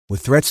With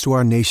threats to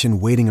our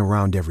nation waiting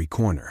around every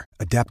corner,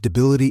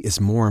 adaptability is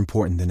more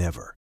important than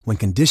ever. When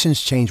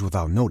conditions change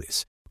without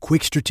notice,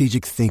 quick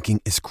strategic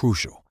thinking is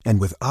crucial.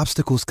 And with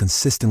obstacles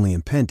consistently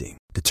impending,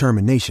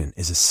 determination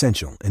is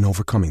essential in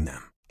overcoming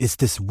them. It's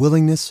this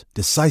willingness,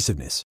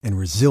 decisiveness, and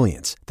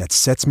resilience that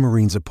sets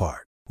Marines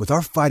apart. With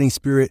our fighting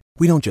spirit,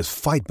 we don't just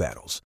fight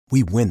battles,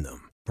 we win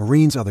them.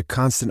 Marines are the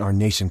constant our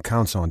nation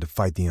counts on to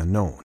fight the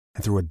unknown.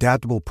 And through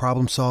adaptable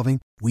problem solving,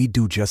 we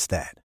do just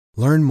that.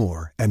 Learn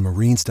more at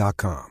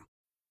marines.com.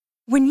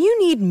 When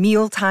you need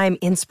mealtime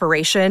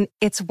inspiration,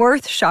 it's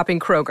worth shopping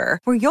Kroger,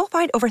 where you'll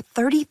find over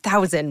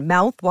 30,000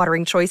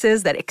 mouth-watering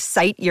choices that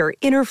excite your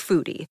inner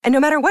foodie. And no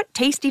matter what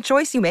tasty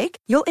choice you make,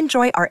 you'll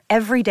enjoy our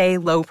everyday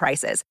low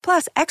prices,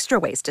 plus extra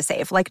ways to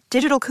save, like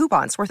digital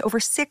coupons worth over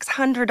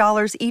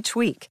 $600 each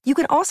week. You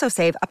can also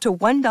save up to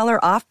 $1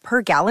 off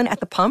per gallon at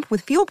the pump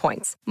with fuel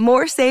points.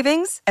 More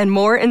savings and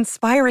more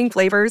inspiring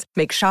flavors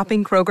make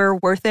shopping Kroger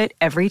worth it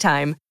every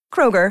time.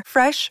 Kroger,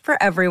 fresh for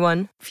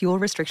everyone. Fuel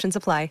restrictions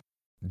apply.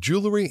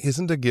 Jewelry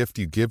isn't a gift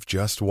you give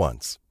just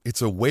once.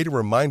 It's a way to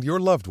remind your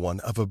loved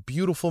one of a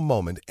beautiful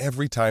moment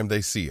every time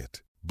they see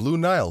it. Blue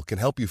Nile can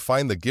help you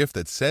find the gift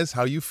that says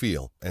how you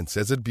feel and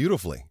says it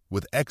beautifully,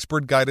 with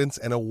expert guidance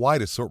and a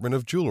wide assortment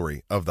of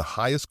jewelry of the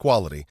highest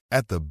quality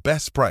at the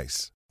best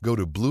price. Go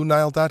to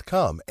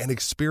BlueNile.com and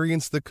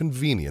experience the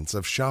convenience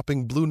of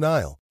shopping Blue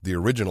Nile, the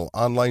original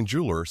online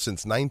jeweler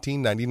since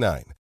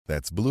 1999.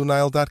 That's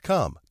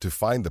BlueNile.com to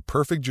find the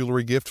perfect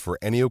jewelry gift for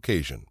any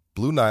occasion.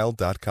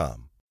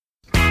 BlueNile.com.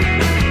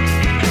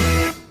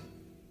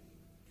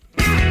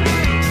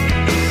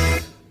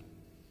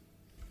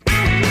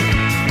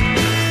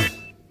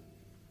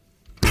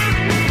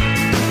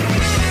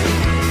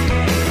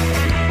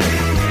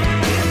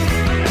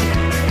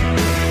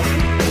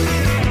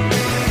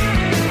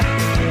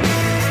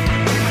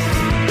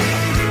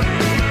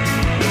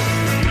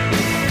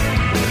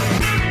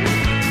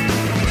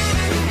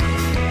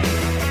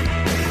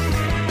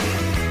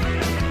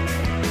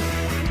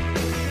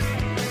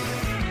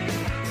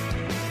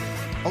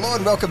 Hello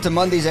and welcome to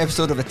Monday's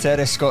episode of the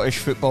Terrace Scottish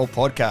Football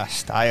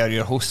Podcast. I am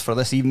your host for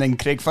this evening,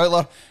 Craig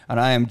Fowler, and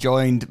I am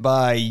joined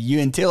by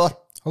Ewan Taylor.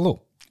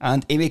 Hello.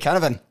 And Amy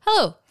Canavan.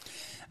 Hello.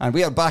 And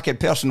we are back in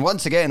person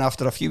once again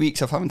after a few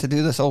weeks of having to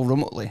do this all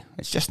remotely.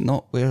 It's just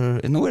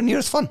nowhere near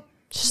as fun.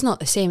 It's just not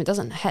the same. It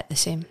doesn't hit the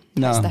same.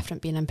 No. It's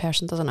different being in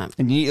person, doesn't it?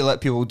 And you need to let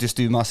people just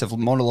do massive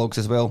monologues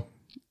as well.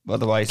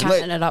 Otherwise,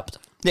 Can't interrupt.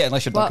 Yeah,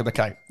 unless you're Duncan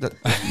Mackay.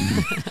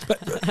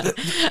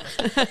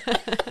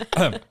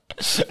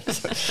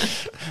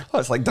 Oh,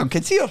 it's like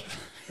Duncan's here.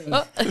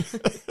 Oh.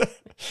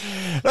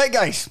 Right,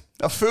 guys,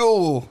 a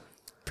full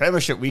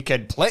Premiership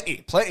weekend,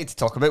 plenty to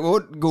talk about. We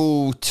won't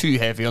go too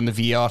heavy on the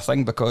VR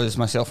thing because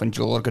myself and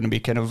Joel are going to be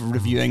kind of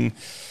reviewing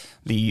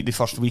the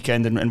first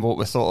weekend and what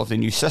we thought of the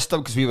new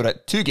system, because we were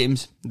at two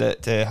games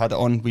that had it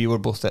on. We were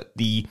both at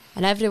the...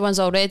 And everyone's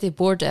already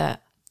bored of it.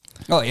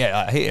 Oh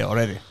yeah, I hate it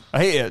already. I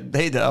hated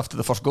it after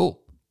the first goal.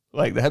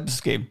 Like the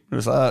Hibs game. It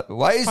was like,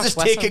 why is this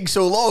taking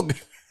so long?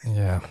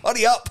 Yeah.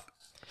 Hurry up.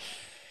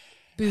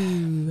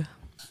 Boo.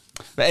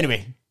 But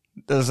anyway,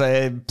 there's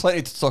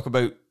plenty to talk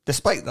about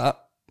despite that.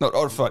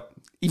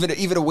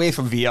 Even away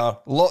from VR,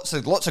 lots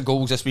of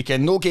goals this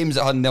weekend. No games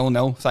that had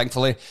 0-0,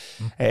 thankfully.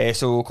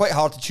 So quite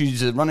hard to choose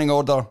the running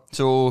order.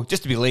 So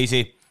just to be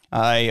lazy,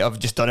 I have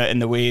just done it in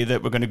the way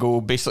that we're going to go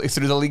basically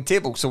through the league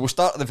table. So we'll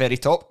start at the very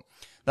top.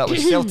 That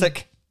was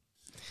Celtic.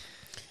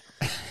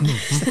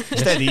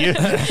 Steady you.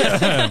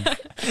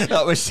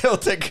 That was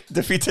Celtic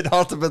defeated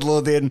Heart of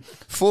Midlothian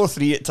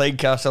 4-3 at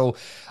Tynecastle.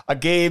 A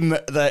game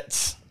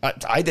that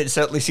I didn't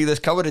certainly see this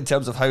coming in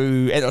terms of how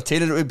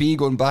entertaining it would be,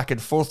 going back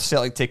and forth.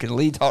 Celtic taking the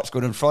lead, Hearts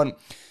going in front,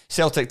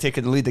 Celtic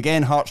taking the lead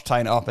again, Hearts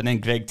tying it up, and then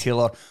Greg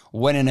Taylor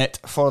winning it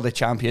for the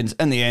champions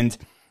in the end.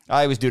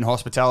 I was doing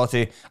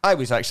hospitality. I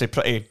was actually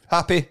pretty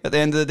happy at the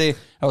end of the day.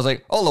 I was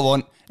like, all I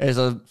want is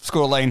a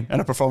scoreline and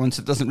a performance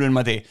that doesn't ruin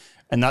my day.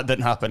 And that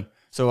didn't happen.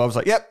 So I was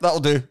like, yep, that'll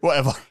do,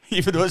 whatever.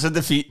 Even though it's a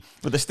defeat.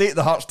 With the state of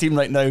the Hearts team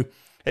right now, it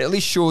at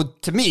least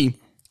showed to me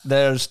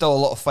there's still a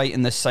lot of fight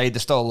in this side.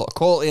 There's still a lot of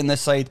quality in this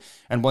side.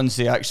 And once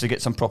they actually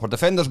get some proper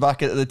defenders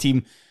back into the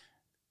team,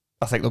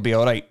 I think they'll be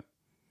all right.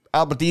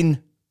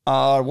 Aberdeen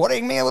are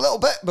worrying me a little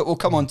bit, but we'll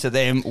come on to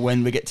them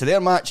when we get to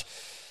their match.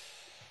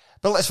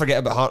 But let's forget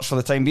about Hearts for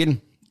the time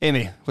being.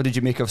 Amy, what did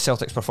you make of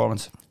Celtic's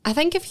performance? I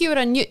think if you were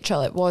a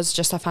neutral, it was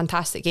just a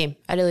fantastic game.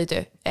 I really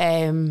do.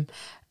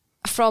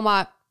 From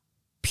a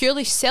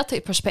purely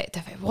Celtic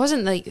perspective, it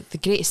wasn't like the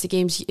greatest of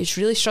games. It's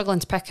really struggling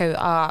to pick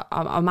out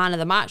a man of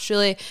the match,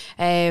 really.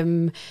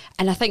 And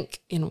I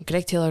think,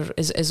 Greg Taylor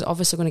is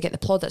obviously going to get the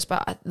plaudits,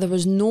 but there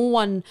was no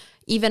one,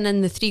 even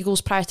in the 3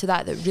 goals prior to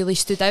that really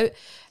stood out.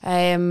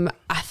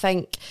 I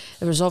think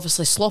there was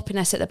obviously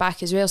sloppiness at the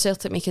back as well.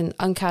 Celtic making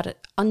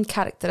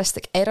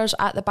uncharacteristic errors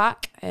at the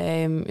back.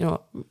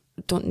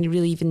 Don't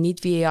really even need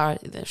VAR.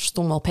 There's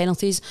Stonewall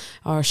penalties,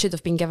 or should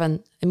have been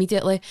given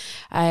immediately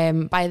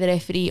by the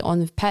referee on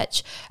the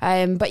pitch.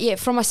 But yeah,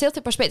 from a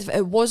Celtic perspective,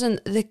 it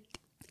wasn't the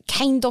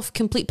kind of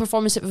complete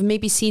performance that we've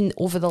maybe seen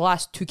over the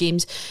last 2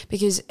 games,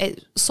 because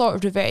it sort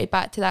of reverted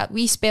back to that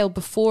wee spell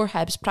before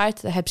Hibs, prior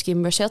to the Hibs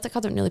game, where Celtic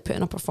hadn't really put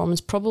in a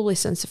performance probably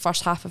since the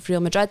first half of Real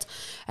Madrid.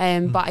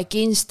 But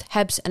against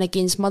Hibs and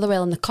against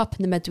Motherwell in the Cup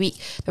in the midweek,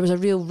 there was a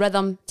real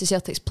rhythm to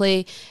Celtic's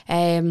play.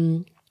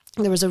 There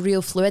was a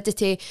real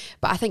fluidity,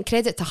 but I think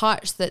credit to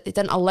Hearts that they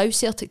didn't allow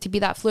Celtic to be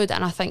that fluid,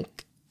 and I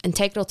think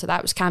integral to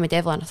that was Cammy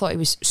Devlin. I thought he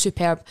was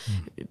superb.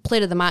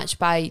 Player of the match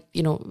by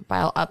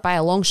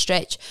a long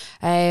stretch.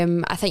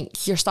 I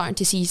think you're starting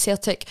to see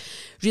Celtic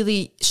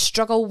really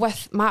struggle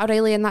with Matt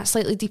O'Reilly in that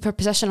slightly deeper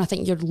position. I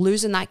think you're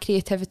losing that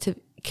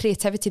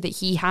creativity that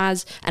he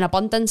has in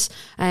abundance.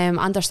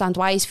 Understand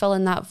why he's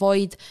filling that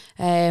void,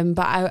 but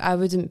I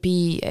wouldn't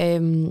be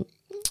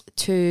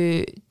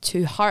too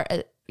hurt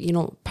at,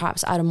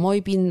 perhaps Aaron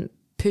Moy being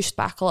pushed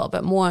back a little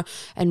bit more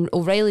and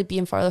O'Reilly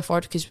being further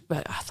forward, because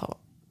I thought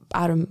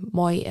Aaron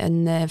Moy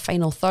in the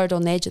final third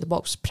on the edge of the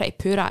box was pretty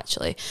poor,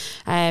 actually.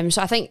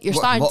 So I think you're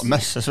starting. What a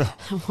miss as well.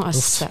 What a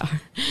sitter.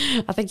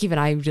 I think even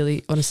I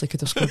really honestly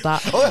could have scored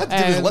that. All I had to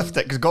do was lift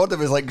it, because Gordon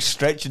was like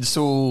stretching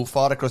so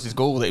far across his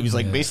goal that he was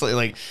like basically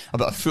like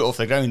about a foot off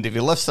the ground. If he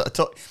lifts it,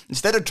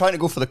 instead of trying to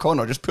go for the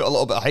corner, just put a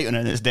little bit of height on it,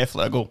 and it's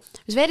definitely a goal.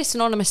 It was very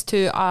synonymous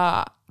to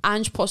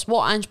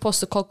what Ange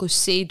Postecoglou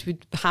said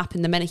would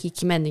happen the minute he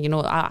came in.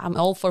 I'm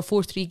all for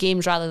 4-3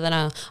 games rather than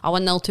a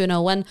 1-0,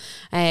 2-0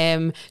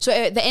 win. So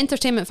the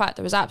entertainment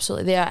factor was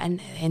absolutely there, and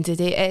at the end of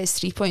the day, it is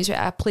 3 points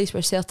at a place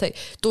where Celtic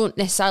don't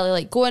necessarily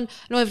like going.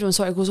 I know everyone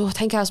sort of goes,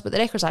 Tynecastle, but the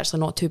record's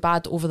actually not too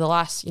bad over the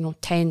last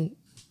 10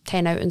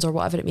 outings or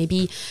whatever it may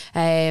be.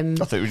 I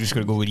thought we were just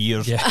going to go with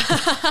years. Yeah.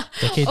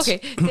 Decades.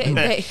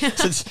 Okay.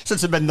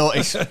 since the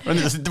mid-noughties, when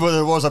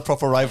there was a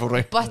proper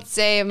rivalry. But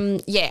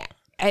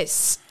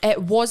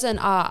it wasn't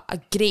a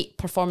great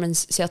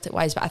performance Celtic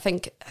wise, but I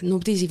think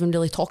nobody's even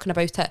really talking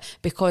about it,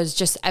 because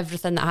just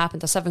everything that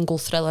happened, a 7-goal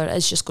thriller,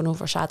 is just going to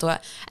overshadow it.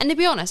 And to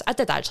be honest, I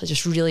did actually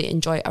just really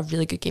enjoy a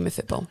really good game of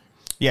football.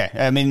 Yeah,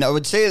 I mean, I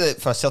would say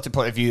that from a Celtic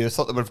point of view, I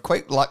thought they were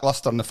quite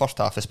lacklustre in the first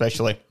half,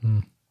 especially.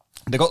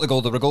 They got the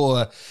goal. They were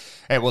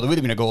there would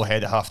have been a goal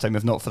ahead at half time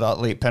if not for that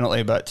late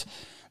penalty, but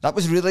that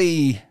was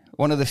really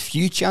one of the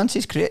few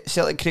chances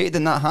Celtic created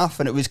in that half,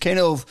 and it was kind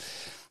of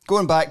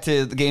going back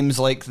to the games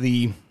like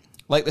the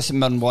St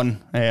Mirren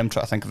one. I'm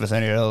trying to think if there's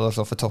any others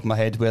off the top of my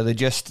head where they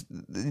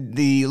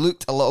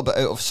looked a little bit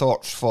out of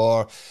sorts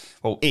for,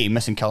 well, A,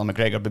 missing Callum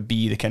McGregor, but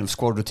B, the kind of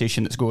squad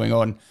rotation that's going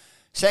on.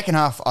 Second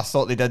half, I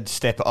thought they did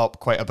step it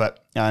up quite a bit,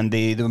 and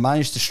they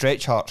managed to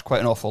stretch Hearts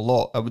quite an awful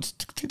lot. I would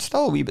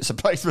still a wee bit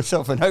surprised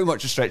myself in how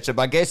much they stretched it,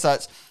 but I guess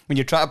that's when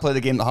you try to play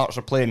the game the Hearts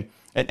are playing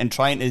and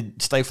trying to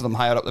stifle them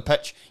higher up the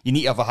pitch, you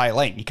need to have a high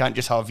line. You can't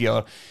just have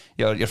your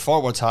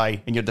forwards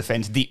high and your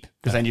defence deep,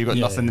 because then you've got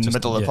nothing in the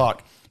middle of the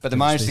park. But they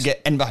managed to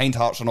get in behind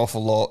Hearts an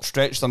awful lot,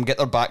 stretch them, get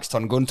their backs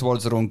turned, going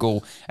towards their own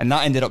goal, and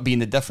that ended up being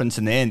the difference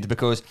in the end,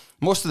 because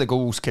most of the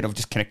goals kind of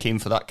came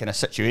for that kind of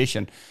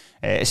situation,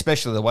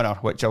 especially the winner,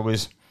 which I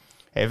was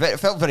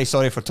felt very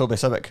sorry for Toby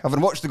Sibbick.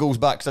 Having watched the goals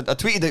back, because I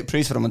tweeted out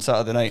praise for him on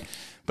Saturday night,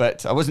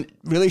 but I wasn't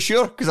really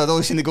sure, because I'd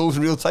only seen the goals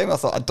in real time. I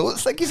thought, I don't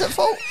think he's at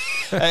fault.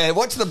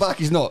 Watching the back,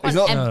 he's not. He's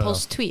not.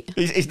 Impulse tweet.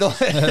 He's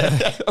not.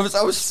 I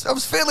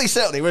was fairly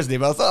certain he wasn't,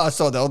 but I thought I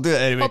saw that. I'll do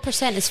it anyway. What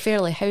percent is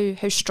fairly?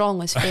 How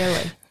strong is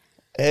fairly?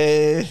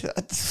 I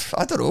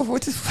don't know.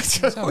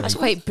 That's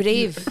quite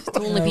brave to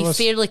only be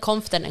fairly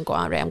confident and go,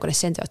 all right, I'm going to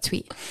send out a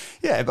tweet.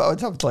 Yeah, but I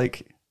would have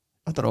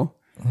I don't know.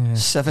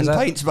 7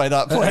 pints by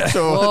that point,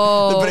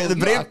 so the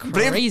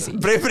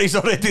bravery's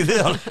already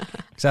there.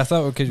 I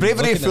thought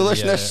bravery,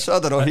 foolishness, I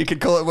don't know, you could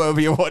call it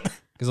whatever you want.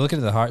 Because looking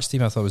at the Hearts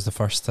team, I thought it was the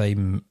first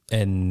time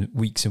in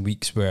weeks and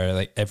weeks where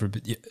like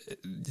everybody,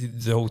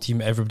 the whole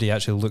team, everybody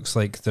actually looks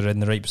like they're in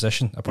the right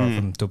position, apart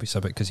from Toby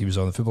Sibbick because he was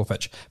on the football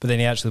pitch. But then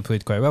he actually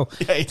played quite well.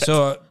 Yeah,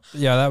 so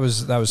yeah, that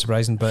was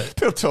surprising. But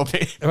poor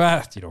Toby.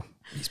 Well,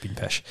 he's been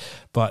pish.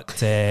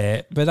 But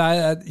I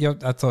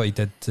thought he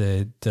did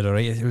all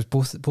right. It was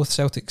both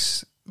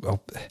Celtics. Well,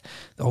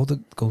 all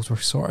the goals were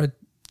sort of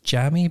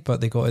jammy,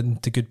 but they got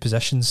into good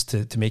positions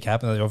to make it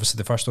happen. Like obviously,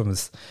 the first one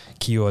with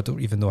Keogh, I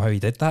don't even know how he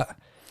did that.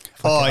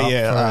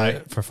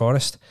 For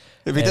Forest.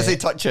 If he doesn't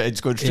touch it,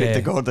 it's going straight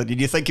to Gordon.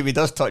 And you think if he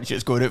does touch it,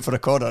 it's going out for a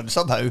corner, and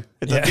somehow it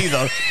didn't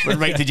either.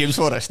 Went right to James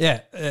Forrest. Yeah,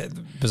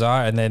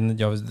 bizarre. And then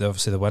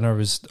obviously the winner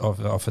was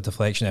off a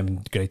deflection. I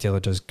mean, Greg Taylor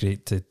does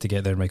great to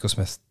get there. Michael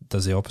Smith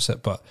does the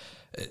opposite, but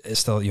it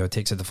still it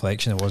takes a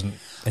deflection. It wasn't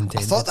intended.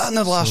 I thought that in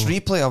the last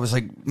replay. I was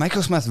like,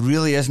 Michael Smith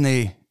really isn't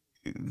he?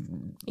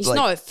 He's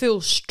not at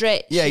full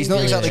stretch. Yeah, he's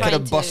not exactly kind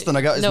of busting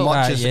a gut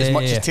as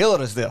much as Taylor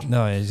is there.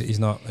 No, he's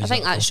not. I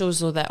think that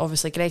shows though that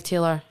obviously Greg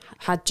Taylor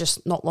had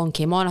just not long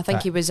came on. I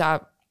think he was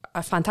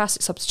a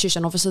fantastic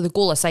substitution. Obviously the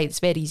goal aside, it's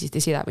very easy to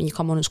say that when you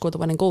come on and score the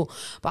winning goal,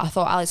 but I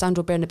thought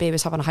Alexandro Bernabé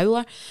was having a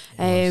howler.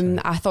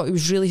 I thought he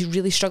was really,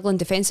 really struggling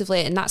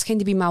defensively, and that's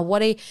kind of been my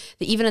worry,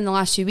 that even in the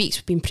last 2 weeks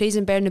we've been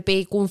praising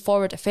Bernabé going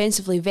forward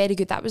offensively, very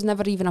good. That was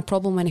never even a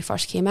problem when he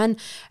first came in,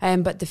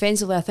 but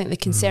defensively I think the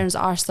concerns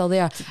are still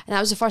there, and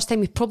that was the first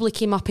time he probably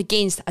came up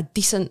against a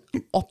decent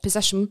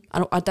opposition,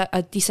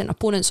 a decent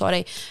opponent,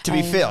 sorry. To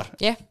be fair,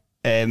 yeah,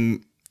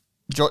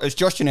 It's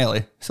Josh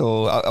Ginnelly,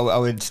 so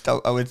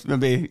I would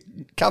maybe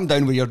calm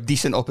down with your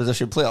decent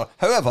opposition player.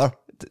 However,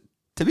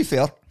 to be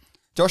fair,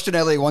 Josh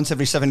Ginnelly once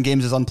every 7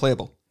 games is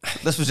unplayable.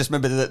 This was just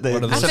maybe the I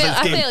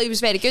 7th game. felt he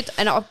was very good,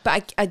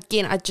 but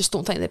again, I just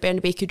don't think that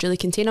Bernabei could really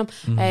contain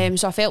him.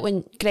 So I felt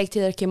when Greg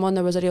Taylor came on,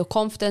 there was a real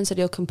confidence, a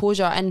real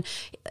composure, and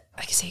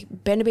like I say,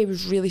 Bernabei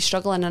was really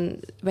struggling.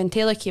 And when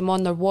Taylor came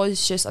on, there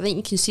was just, I think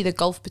you can see the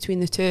gulf between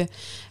the two,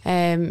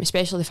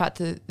 especially the fact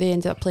that they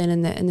ended up playing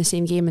in the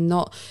same game and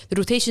not. The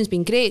rotation's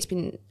been great. It's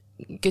been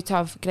good to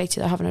have Greg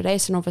Taylor having a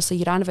rest, and obviously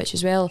Juranovic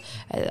as well.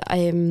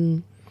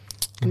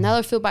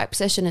 Another fullback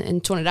position in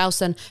Tony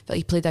Ralston, but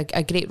he played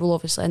a great role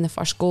obviously in the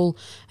first goal.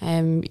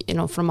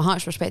 From a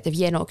Hearts perspective,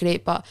 not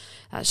great, but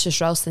that's just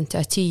Ralston to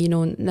a T,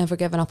 never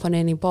giving up on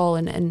any ball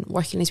and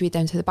working his way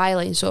down to the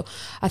byline. So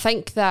I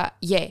think that,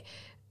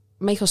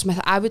 Michael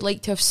Smith, I would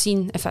like to have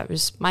seen, if it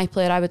was my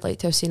player, I would like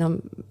to have seen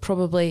him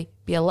probably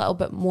be a little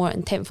bit more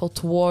intentful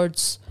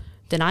towards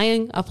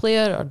denying a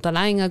player or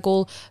denying a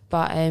goal.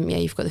 But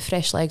you've got the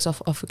fresh legs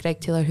off of Greg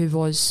Taylor, who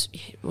was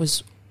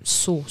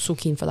so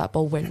keen for that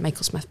ball when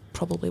Michael Smith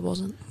probably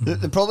wasn't.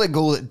 The probably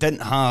goal that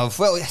didn't have,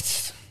 well,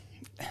 it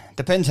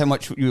depends how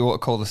much you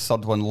want to call the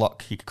third one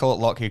luck. You could call it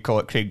luck, you could call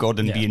it Craig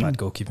Gordon being bad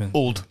goalkeeping.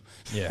 Old.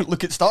 Yeah.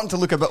 It's starting to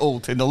look a bit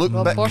old and they look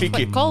a bit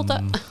creaky. Called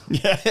it.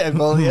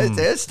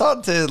 It's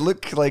starting to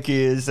look like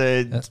he is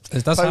it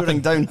does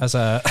powering down. As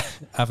a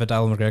avid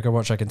Alan McGregor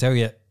watcher, I can tell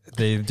you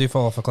they do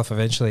fall off a cliff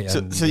eventually.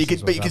 So you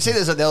could say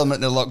there's an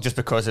element of luck just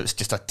because it's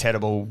just a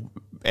terrible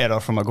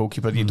error from a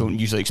goalkeeper that you don't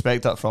usually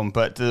expect that from.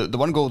 But the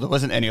one goal there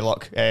wasn't any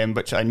luck,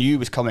 which I knew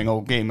was coming all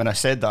game, and I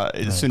said that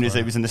as soon as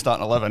it was in the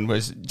starting 11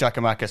 was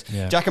Giakoumakis.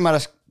 Yeah.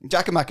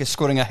 Giakoumakis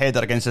scoring a header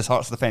against his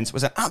Hearts defence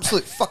was an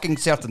absolute fucking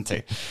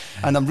certainty,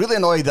 and I'm really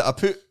annoyed that I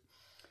put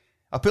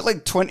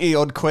like 20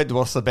 odd quid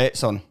worth of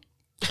bets on,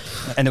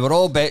 and they were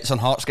all bets on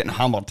Hearts getting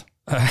hammered.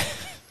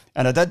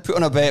 And I did put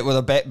on a bet with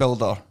a bet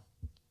builder,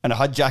 and I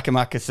had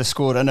Giakoumakis to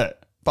score in it.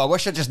 But I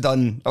wish I just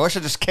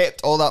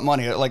kept all that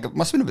money, like it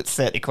must have been about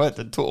 30 quid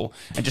in total,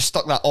 and just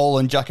stuck that all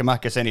on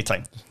Giakoumakis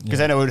anytime. Because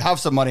then I would have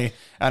some money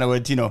and I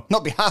would,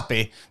 not be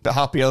happy, but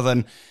happier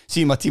than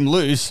seeing my team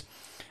lose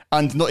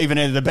and not even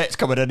any of the bets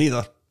coming in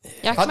either.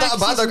 Had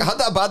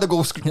that a bad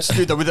goal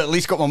skewed, I would at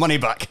least got my money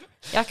back.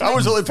 I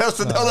was the only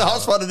person, the only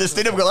Hearts fan in the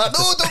stadium going like,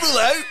 no, don't rule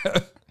it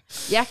out.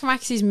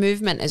 Giakoumakis'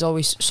 movement is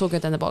always so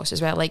good in the box as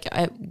well. Like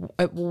it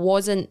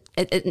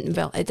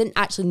didn't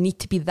actually need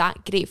to be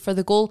that great for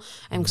the goal,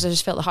 because I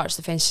just felt the Hearts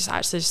defence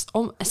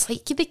it's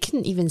like they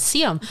couldn't even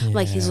see him. Yeah.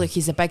 Like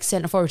he's a big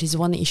centre forward. He's the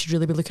one that you should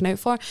really be looking out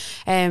for.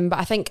 But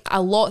I think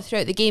a lot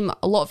throughout the game,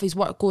 a lot of his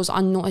work goes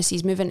unnoticed.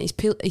 He's moving. He's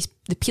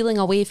peeling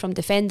away from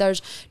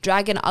defenders,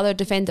 dragging other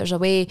defenders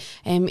away.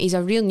 He's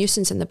a real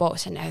nuisance in the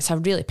box, and it's a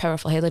really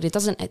powerful header. It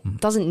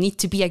doesn't need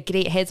to be a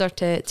great header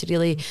to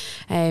really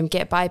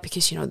get by,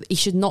 because he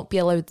should not be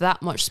allowed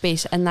that much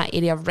space in that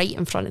area right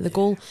in front of the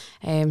goal.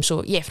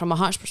 From a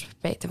Hearts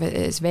perspective, it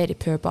is very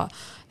poor, but I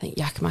think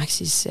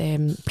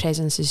Giakoumakis'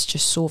 presence is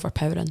just so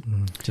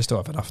overpowering. Just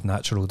don't have enough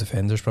natural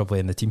defenders probably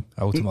in the team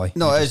ultimately.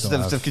 No,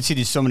 they've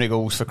conceded so many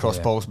goals for cross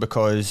balls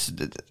because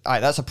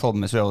that's a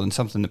problem as well, and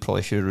something they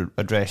probably should have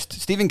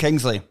addressed. Stephen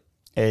Kingsley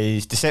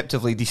is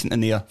deceptively decent in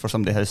the air for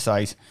somebody his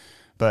size,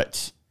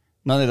 but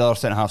none of the other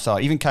centre halves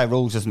are. Even Kai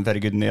Rolls isn't very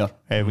good in the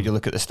air when you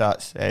look at the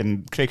stats.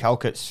 Craig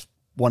Halkett's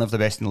one of the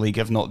best in the league,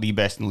 if not the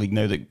best in the league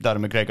now that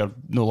Darren McGregor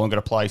no longer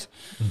applies.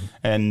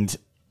 And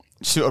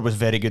Suter was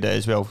very good at it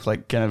as well,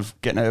 like kind of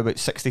getting out about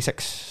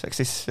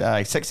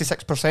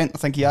 66%, I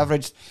think he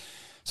averaged.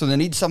 So they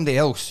need somebody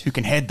else who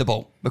can head the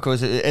ball,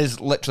 because it is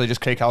literally just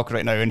Craig Halkett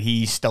right now, and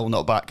he's still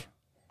not back.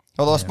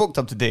 Although I spoke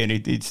to him today,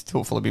 and he's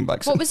hopefully been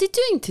back soon. What was he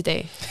doing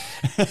today?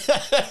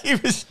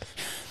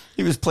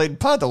 he was playing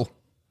paddle.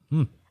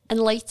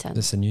 Enlighten.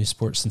 It's a new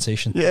sports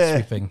sensation. Yeah,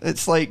 sweeping.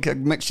 It's like a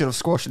mixture of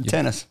squash and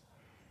tennis.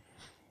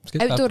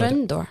 Outdoor,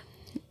 indoor?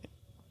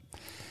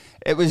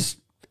 It was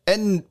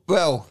in,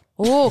 well...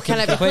 Oh, can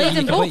it be played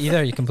in both?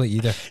 You can play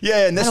either.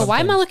 Yeah, and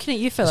why am I looking at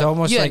you,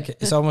 Philip?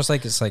 It's almost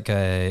like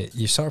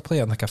you sort of play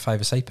it on like a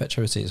 5-a-side pitch,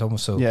 I would say. It's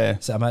almost so. Yeah.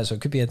 So it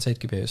could be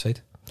inside, could be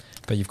outside.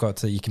 But you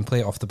can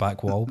play it off the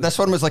back wall. This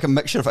one was like a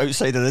mixture of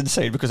outside and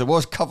inside, because it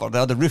was covered. They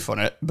had a roof on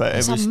it, but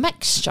it was a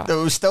mixture. It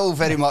was still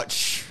very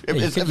much.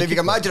 If you can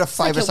imagine a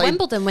 5-a-side, like at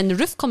Wimbledon when the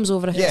roof comes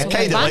over, if it's an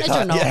advantage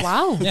or not. Yeah.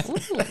 Wow.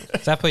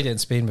 So I played it in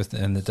Spain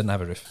and they didn't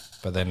have a roof,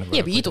 but then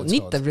but you don't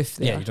need the roof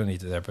there. Yeah, you don't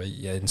need it there, but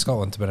in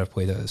Scotland when I've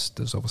played it,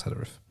 it's always had a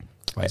roof.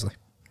 Wisely.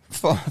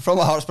 From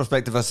a Hearts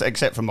perspective,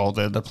 except from all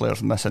the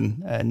players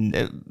missing, and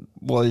it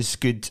was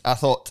good. I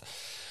thought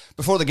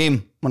before the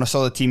game, when I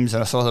saw the teams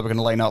and I saw they were going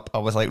to line up, I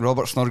was like,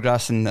 Robert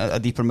Snodgrass in a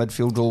deeper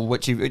midfield role,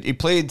 which he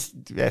played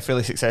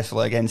fairly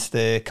successfully against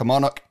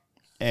Kilmarnock,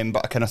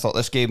 but I kind of thought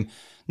this game,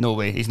 no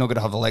way, he's not going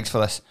to have the legs for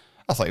this.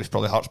 I thought he was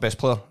probably Hearts' best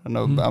player, and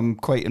I'm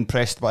quite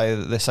impressed by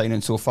the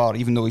signing so far,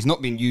 even though he's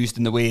not being used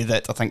in the way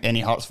that I think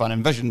any Hearts fan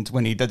envisioned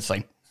when he did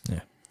sign. Yeah.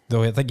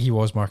 Though I think he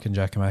was marking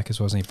Giakoumakis,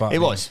 wasn't he? But he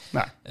was.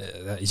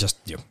 He's just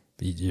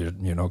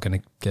you're not going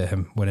to get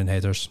him winning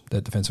headers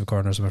at defensive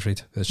corners, I'm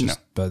afraid. It's just,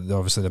 but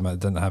obviously they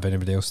didn't have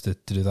anybody else to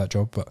do that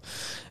job. But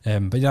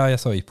yeah, I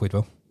thought he played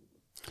well.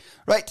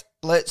 Right,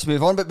 let's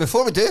move on. But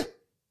before we do,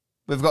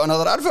 we've got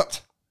another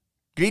advert.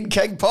 Green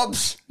King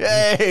Pubs.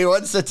 Yay,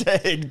 once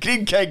again.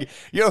 Green King,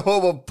 your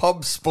home of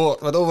pub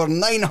sport. With over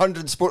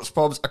 900 sports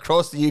pubs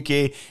across the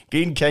UK,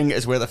 Green King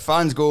is where the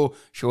fans go,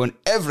 showing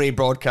every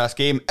broadcast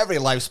game, every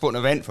live sporting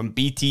event from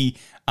BT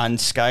and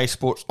Sky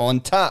Sports on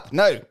tap.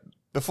 Now,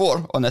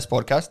 before, on this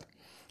podcast,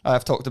 I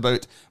have talked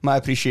about my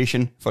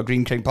appreciation for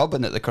Green King Pub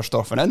and at the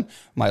Kirstoffer Inn.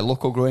 My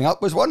local growing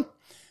up was one.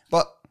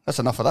 But that's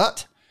enough of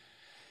that.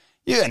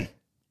 Ewan,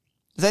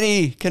 is there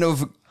any kind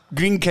of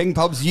Green King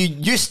pubs you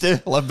used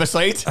to live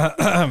beside?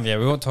 Yeah,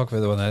 we won't talk about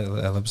the one I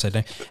live beside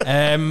now,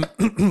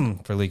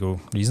 for legal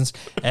reasons.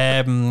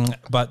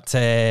 But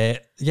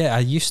yeah, I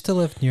used to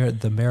live near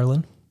the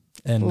Merlin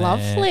in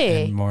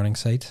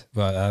Morningside.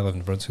 But I lived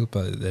in Brunsfield,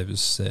 but it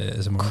was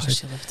as a Morningside. Of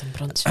course, you lived in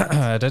Brunsfield.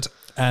 I did,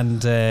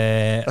 and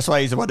that's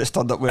why he's the one that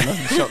stood up wearing a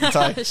shirt and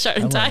tie. Shirt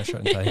and tie. Shirt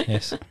and tie.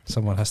 Yes,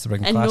 someone has to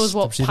bring And class knows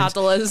what to proceedings.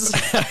 paddle is.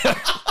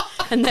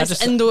 And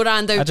this indoor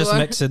and outdoor. I just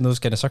mix in those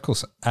kind of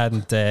circles,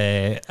 and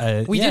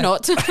we do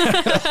not. And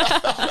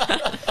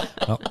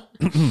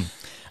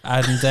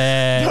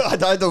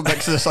I don't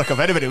mix in the suck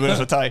of anybody wears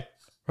a tie.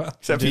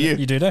 Except for you.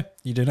 You do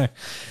now.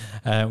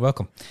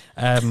 Welcome.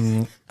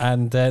 No,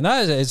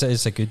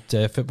 it's a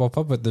good football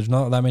pub, but there's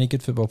not that many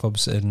good football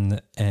pubs in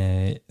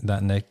that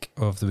neck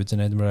of the woods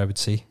in Edinburgh, I would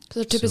say. Because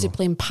they're too busy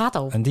playing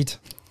paddle. Indeed.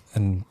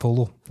 And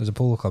polo. There's a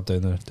polo club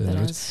down there.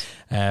 Down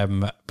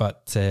the road.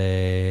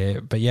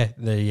 But yeah,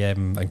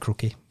 and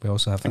croquet. We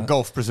also have that. And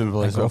golf,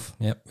 presumably. And golf.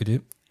 Yep, we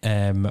do.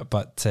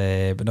 But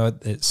no,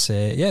 it's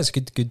it's a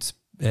good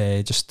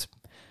just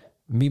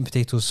meat and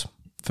potatoes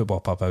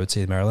football pub, I would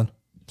say, the Merlin.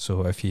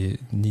 So if you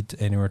need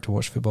anywhere to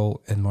watch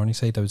football in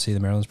Morningside, I would say the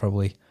Merlin's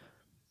probably,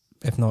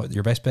 if not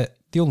your best bet,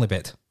 the only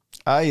bet.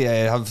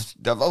 I've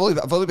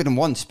only been in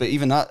once, but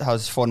even that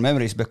has fond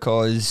memories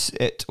because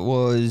it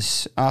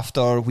was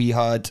after we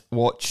had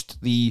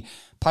watched the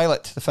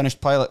finished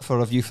pilot for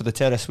A View for the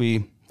Terrace.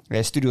 We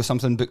Studio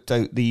Something booked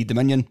out the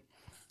Dominion.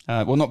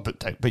 Well, not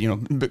booked out, but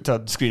booked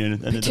a screen in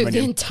the took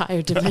Dominion. The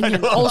entire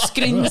Dominion, all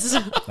screens.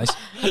 Nice.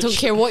 I don't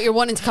care what you're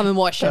wanting to come and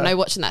watch. You're now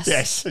watching this.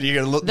 Yes, and you're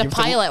going to look the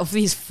pilot of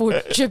these 4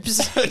 tubes.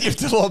 You have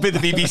to lobby the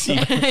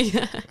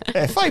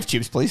BBC. 5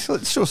 tubes, please.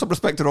 Let's show some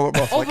respect to Robert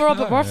Borthwick. Oh,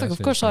 Robert Borthwick,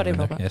 of course. Sorry,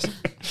 Robert. Yes.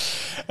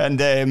 And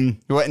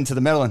we went into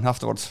the Merlin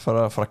afterwards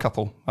for a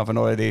couple, having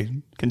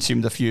already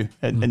consumed a few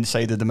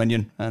inside the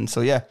Dominion, and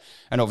so yeah,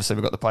 and obviously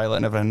we got the pilot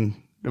and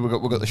everything. We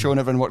got the show and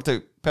everything worked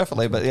out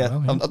perfectly, but yeah,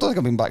 I don't think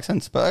I've been back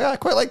since. But I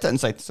quite liked it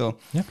inside, so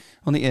yeah,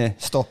 I'll need to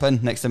stop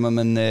in next time I'm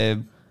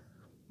in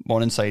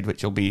Morningside,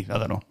 which will be, I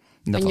don't know,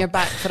 never. When you're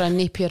back for a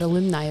Napier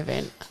alumni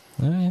event.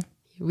 Oh, yeah.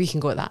 We can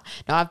go at that.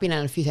 Now, I've been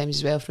in a few times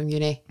as well from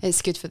uni.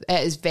 It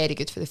is very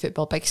good for the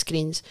football, big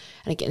screens.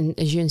 And again,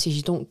 as Ewan says,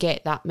 you don't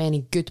get that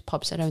many good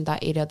pubs around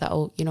that area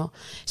that'll,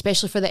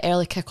 especially for the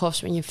early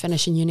kickoffs when you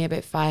finish in uni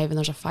about 5 and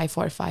there's a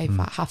 5:45,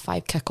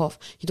 5:30 kickoff.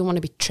 You don't want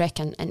to be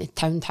trekking into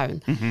town.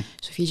 Mm-hmm.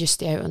 So if you just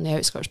stay out on the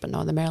outskirts, but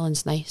no, the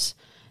Merlin's nice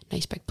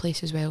big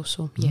place as well.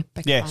 So yeah,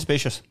 big fan.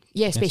 Spacious.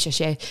 Yeah, spacious,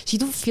 yeah. So you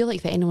don't feel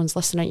like that anyone's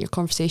listening to your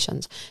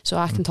conversations. So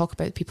I can talk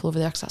about the people over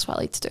there because that's what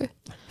I like to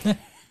do.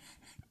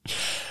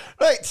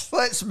 Right,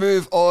 let's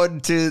move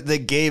on to the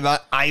game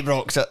at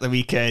Ibrox at the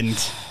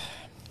weekend.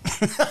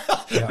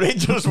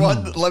 Rangers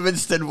won,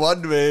 Livingston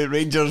won with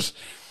Rangers.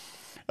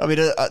 I mean,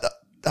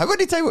 how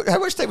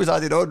much time was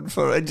added on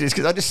for injuries?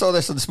 Because I just saw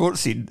this on the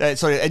sports scene.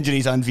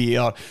 Injuries and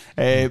VAR.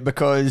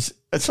 Because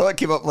I saw it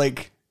came up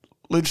like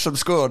Lundstrom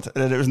scored and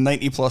then it was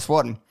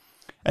 90+1.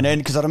 And then,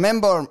 because I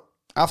remember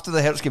after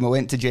the Hertz game, I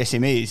went to Jesse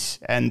Mays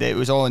and it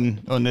was on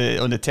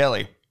the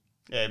telly.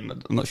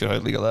 I'm not sure how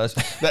legal that is.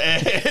 But,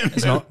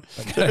 it's not.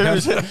 It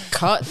was,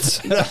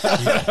 Cut.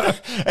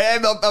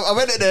 I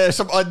went into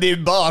some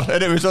unnamed bar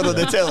and it was on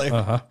the telly.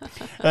 Uh-huh.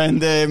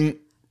 And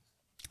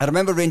I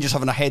remember Rangers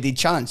having a headed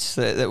chance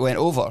that went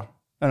over.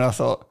 And I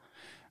thought,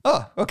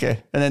 oh,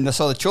 okay. And then I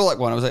saw the Cholak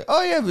one. I was like,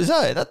 oh, yeah, was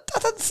that? I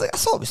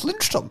thought it was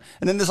Lundstrom.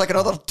 And then there's like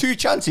another 2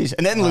 chances.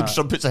 And then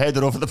Lundstrom puts a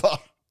header over the bar.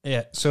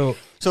 Yeah, so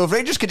if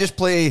Rangers could just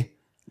play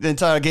the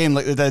entire game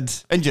like they did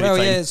injury time.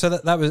 Yeah, so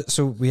that was,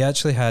 so we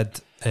actually had,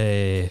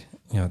 to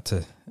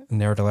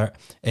nerd alert,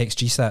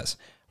 XG stats.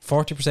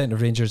 40%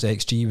 of Rangers'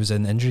 XG was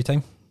in injury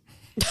time.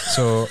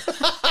 So,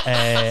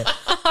 and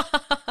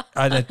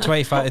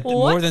 25,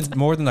 more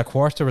than a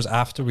quarter was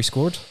after we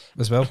scored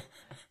as well.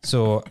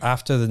 So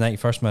after the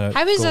 91st minute,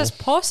 how is goal, this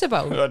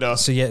possible? I know.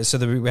 So yeah,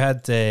 we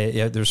had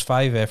there was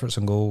 5 efforts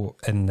on goal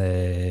in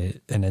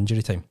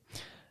injury time.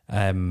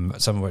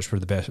 Some of which were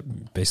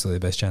basically the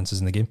best chances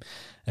in the game.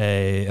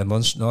 And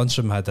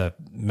Lundstrom had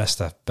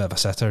missed a bit of a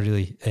sitter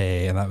really,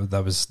 and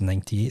that was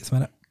 98th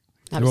minute.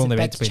 They were only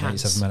meant to play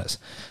 97 minutes,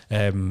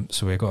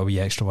 so we got a wee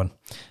extra one.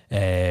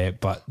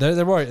 But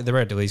there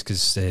were delays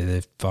because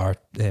the VAR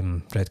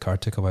red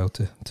card took a while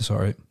to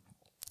sort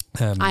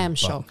out. I am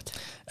shocked.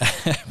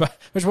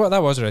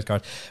 That was a red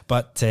card.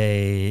 But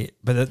the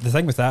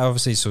thing with that,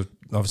 obviously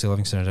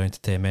Livingston are down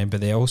to 10 men,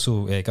 but they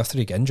also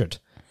Guthrie got injured,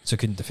 so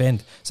couldn't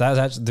defend. So that was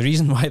actually the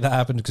reason why that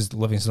happened, because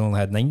Livingston only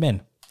had 9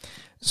 men.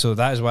 So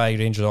that is why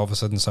Rangers all of a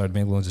sudden started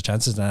making loads of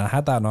chances. And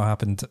had that not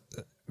happened,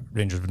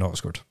 Rangers would not have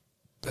scored.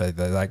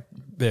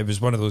 It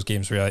was one of those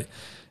games where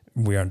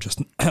we are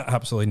just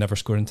absolutely never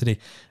scoring today,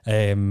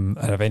 and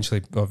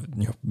eventually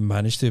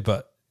managed to.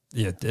 But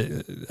yeah,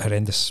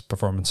 horrendous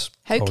performance.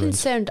 How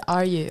concerned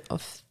are you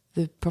of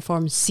the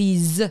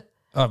performances?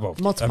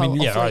 Multiple. I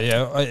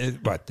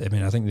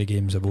mean, I think the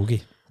game's a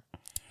bogey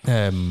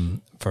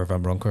for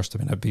Van Bronckhorst. I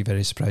mean, I'd be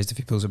very surprised if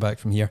he pulls it back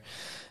from here.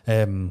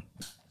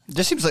 It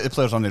just seems like the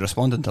players only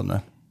responding to him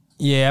now.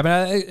 Yeah, I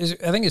mean,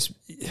 I think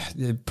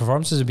the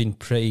performances have been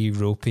pretty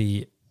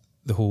ropey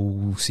the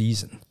whole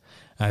season.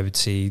 I would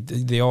say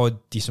the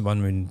odd decent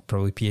one when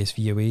probably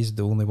PSV away is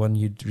the only one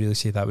you'd really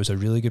say that was a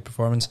really good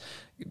performance.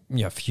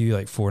 A few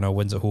like 4-0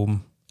 wins at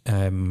home,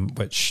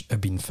 which have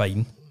been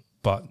fine,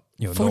 but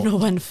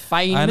 4-0 win,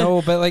 fine. I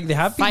know, but like they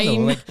have been fine.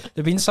 Though, like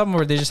there've been some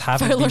where they just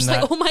haven't Fowler's been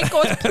that. like, oh my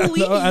god, please.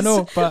 No, I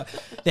know, but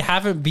they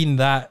haven't been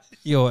that.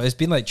 It's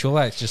been like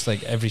Cholak, just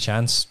like every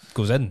chance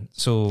goes in.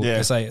 So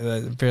it's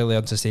like fairly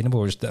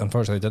unsustainable, which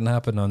unfortunately didn't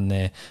happen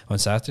on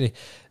Saturday.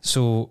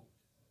 So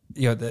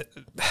that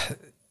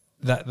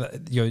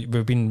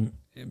we've been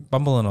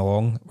bumbling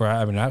along. We're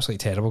absolutely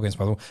terrible against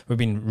Motherwell. We've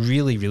been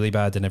really, really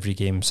bad in every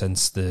game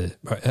since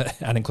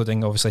and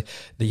including obviously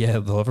the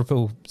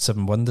Liverpool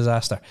 7-1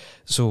 disaster.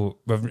 So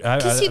can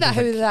you see how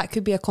that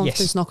could be a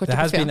confidence knocker? It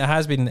has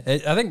been. I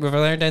think we've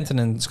learned anything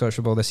in Scottish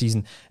football this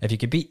season. If you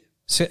could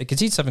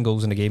concede 7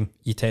 goals in a game,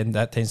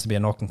 that tends to be a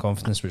knock in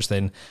confidence, which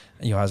then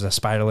has a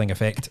spiralling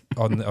effect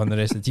on the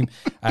rest of the team,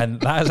 and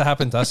that has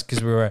happened to us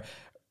because we were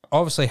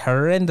obviously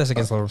horrendous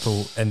against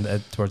Liverpool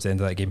towards the end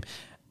of that game.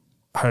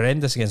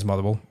 Horrendous against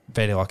Motherwell.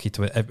 Very lucky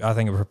to it. I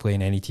think if we're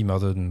playing any team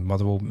other than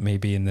Motherwell,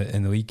 maybe in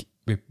the league,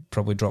 we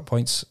probably drop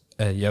points.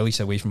 At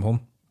least away from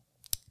home.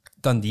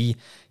 Dundee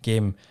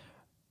game,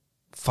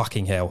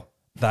 fucking hell.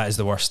 That is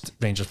the worst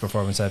Rangers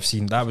performance I've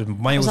seen. That was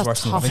miles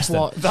worse than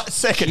Livingston. That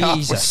second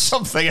half was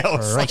something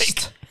else.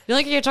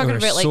 Like you're talking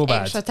about like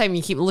extra time.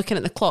 You keep looking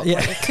at the clock. Yeah.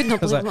 I couldn't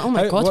believe. Like, oh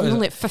my god, we're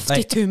only at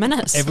 52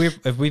 minutes.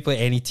 If we play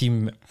any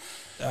team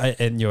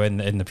in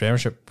the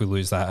Premiership, we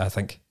lose that. I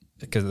think.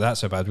 Because that's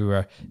how bad we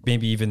were.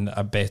 Maybe even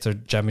a better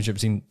Championship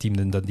team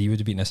than Dundee would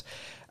have beaten us,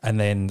 and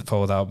then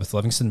follow that up with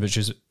Livingston, which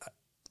is.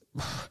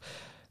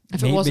 I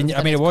think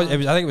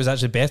it was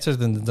actually better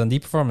than the Dundee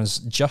performance,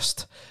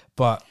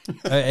 but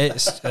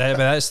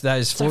that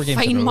is 4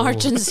 games. Fine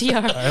margins here.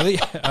 At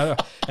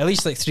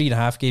least like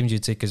 3.5 games,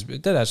 you'd say, because we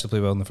did actually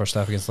play well in the first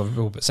half against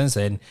Liverpool, but since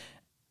then,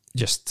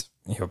 just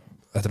I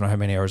don't know how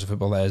many hours of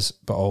football that is,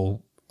 but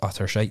all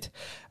utter shite,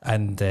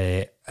 and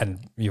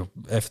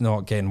if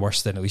not getting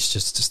worse, then at least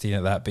just staying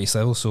at that base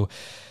level. So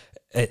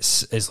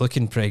it's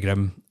looking pretty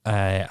grim.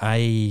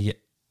 I've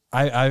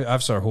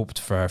sort of hoped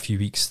for a few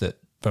weeks that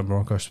Van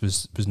Bronckhorst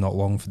was not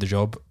long for the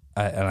job,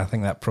 and I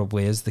think that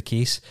probably is the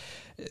case.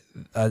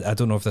 I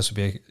don't know if this would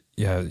be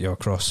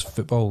across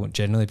football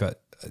generally,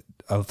 but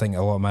I think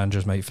a lot of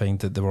managers might find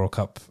that the World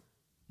Cup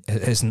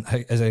is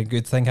a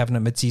good thing having it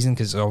mid-season,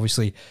 because it's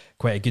obviously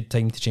quite a good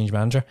time to change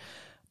manager.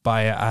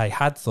 But I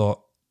had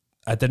thought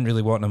I didn't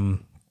really want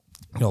him.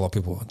 A lot of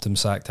people wanted him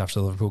sacked after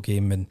the Liverpool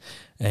game, and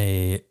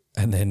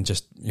then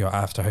just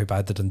after how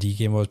bad the Dundee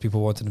game was,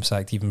 people wanted him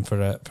sacked even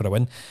for a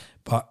win.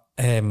 But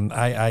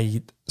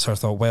I sort of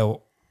thought,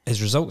 well,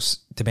 his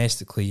results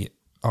domestically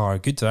are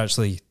good. They're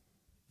actually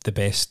the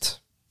best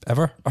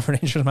ever of a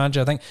Rangers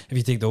manager. I think if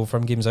you take the Old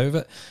Firm games out of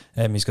it,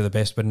 he's got the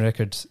best win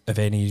record of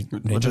any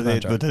Rangers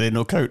manager. But do they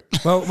knock out?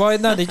 Well,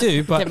 no, they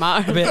do. But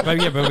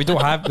but we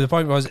don't have. The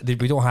point was we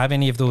don't have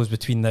any of those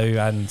between now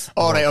and.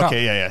 Oh right,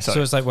 okay, yeah. Sorry.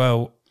 So it's like,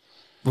 well,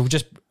 we'll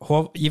just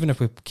even if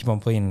we keep on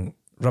playing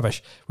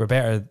rubbish, we're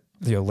better.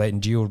 Letting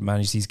Gio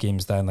manage these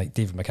games than like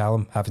David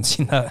McCallum. Haven't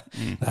seen that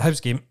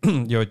Hibs game.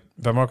 Van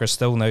Bronckhorst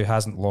still now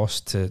hasn't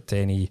lost to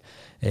any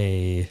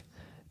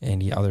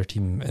other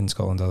team in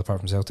Scotland apart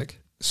from Celtic.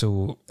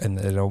 So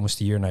in almost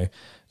a year now.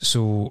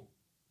 So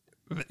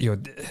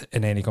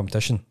in any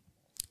competition.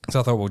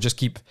 So I thought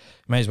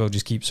might as well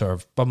just keep sort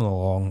of bumming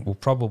along. We'll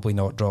probably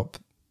not drop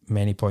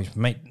many points.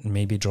 We might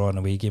maybe draw an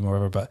away game or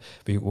whatever, but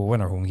we'll win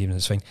our home game and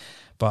it's fine.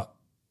 But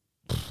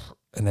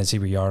and then see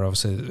where you are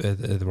obviously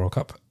at the World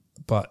Cup.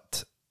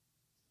 But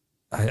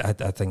I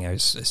think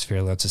it's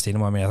fairly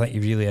unsustainable. I mean, I think he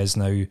really is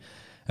now.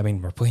 I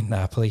mean, we're playing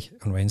Napoli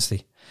on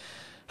Wednesday.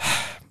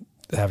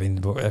 I mean,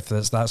 if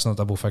that's not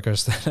double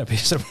figures, then I'd be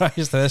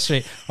surprised at this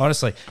rate.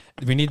 Honestly,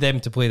 we need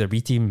them to play their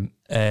B team.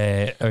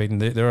 I mean,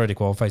 they're already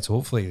qualified, so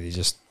hopefully they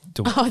just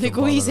don't. Oh, they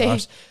go easy.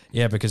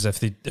 Yeah, because if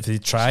they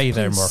try,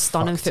 they're more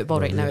stunning fucked.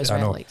 football right now as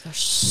well. Like they're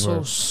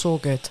so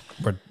good.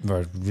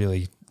 We're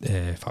really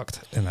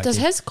fucked in that. Does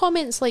game. his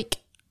comments like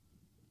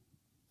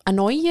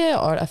annoy you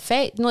or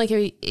affect? You know, like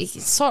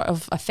it's sort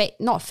of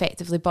not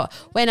effectively, but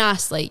when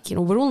asked, like, you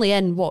know, we're only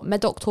in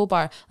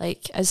mid-October,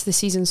 like, is the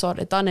season sort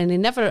of done? And he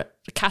never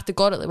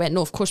categorically went,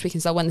 no, of course we can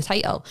still win the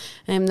title.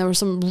 There were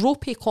some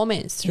ropey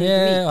comments through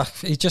the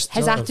week. He just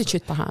his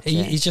attitude, perhaps.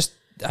 He's just.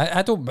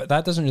 I don't. But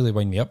that doesn't really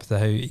wind me up.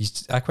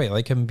 I quite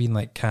like him being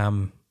like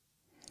calm.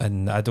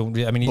 And I don't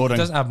really, I mean, boring. He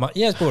doesn't have much.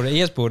 Yeah, it's boring.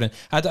 He is boring.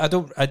 I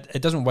don't.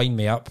 It doesn't wind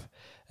me up,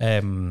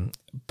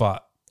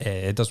 but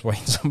it does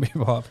wind some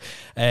people up.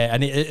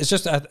 And it's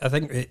just, I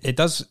think it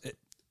does.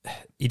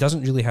 He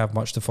doesn't really have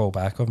much to fall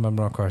back on,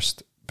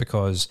 Brockhurst,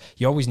 because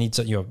he always needs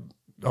it. You know,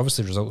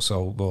 obviously results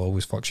will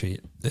always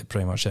fluctuate at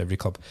pretty much every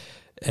club,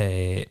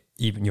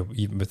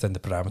 even within the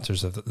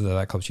parameters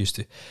that club's used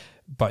to.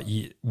 But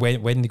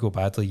when they go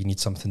badly, you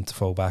need something to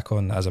fall back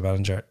on as a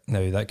manager.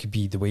 Now, that could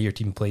be the way your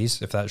team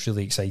plays, if that's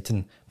really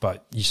exciting,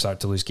 but you start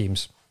to lose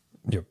games.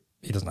 He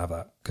doesn't have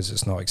that because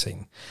it's not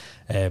exciting.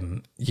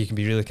 You can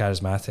be really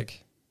charismatic.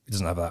 He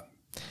doesn't have that.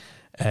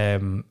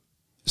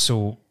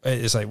 So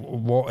it's like,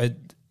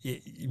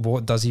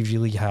 what does he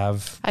really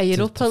have? A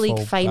Europa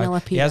League final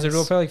appearance. He has a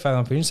Europa League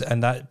final appearance,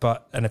 and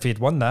if he had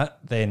won that,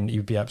 then he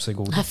would be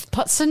absolutely golden. If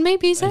Putson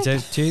maybe, is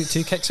it?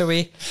 Two kicks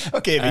away.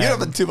 Okay, but you're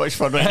having too much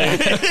fun right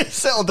now.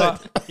 Settle down.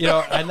 You know,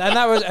 and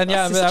that was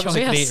that was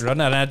a great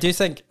run, and I do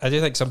think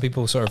some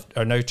people sort of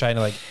are now trying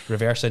to like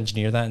reverse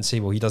engineer that and say,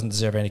 well, he doesn't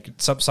deserve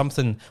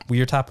something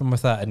weird happened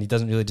with that, and he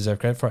doesn't really deserve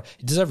credit for it.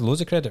 He deserved loads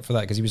of credit for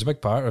that because he was a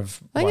big part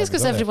of. I think it's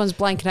because everyone's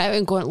blanking out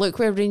and going, look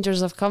where Rangers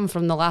have come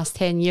from the last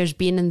 10 years,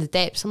 being in the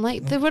depths. I'm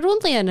like, they were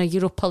only in a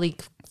Europa League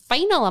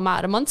final a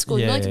matter of months ago.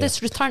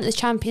 This return to the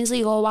Champions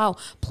League. Oh wow,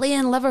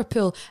 playing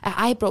Liverpool at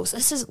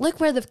Ibrox. Look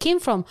where they've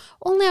came from.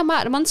 Only a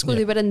matter of months ago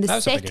they were in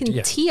the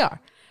second tier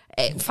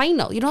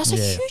final. You know, that's a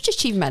huge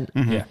achievement.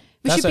 Mm-hmm. Yeah.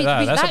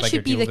 That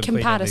should be the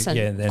comparison.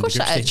 The of course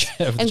it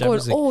is. And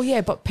going, oh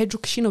yeah, but Pedro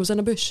Caixinha was in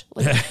a bush.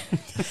 Like,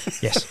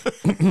 yes.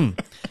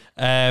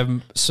 I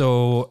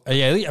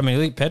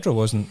mean, Pedro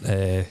wasn't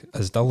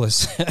as dull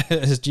as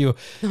Gio.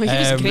 No, he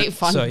was great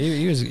fun. So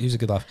he was a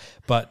good laugh.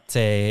 But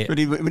we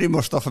need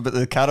more stuff about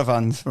the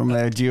caravans from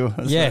Gio.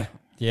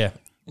 Yeah.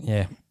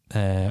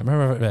 I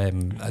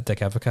remember Dick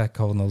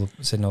Advocaat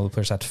saying all the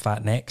players had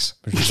fat necks,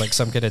 which was like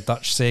some kind of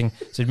Dutch saying.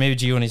 So maybe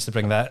Gio needs to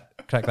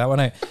crack that one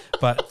out.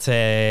 But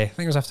I think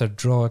it was after a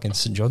draw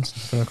against St John's,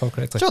 if I recall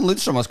correctly. John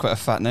Lundstrom has quite a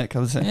fat neck, I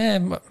would say.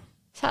 Yeah.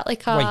 Is that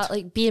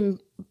like being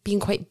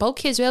quite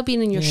bulky as well,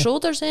 being in your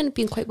shoulders and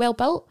being quite well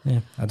built? Yeah,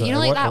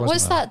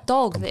 What's that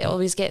dog that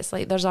always gets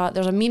like? There's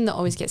a meme that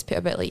always gets put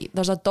about like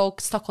there's a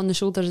dog stuck on the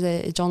shoulders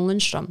of John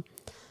Lundstrom.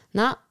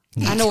 Nah,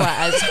 I know what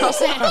it is. I'll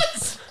say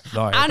it.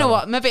 No, I know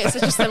what. Maybe it's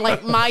just in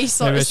like my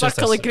sort of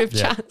circle of group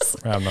chats.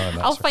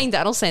 I'll find it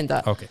and I'll send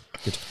it. Okay,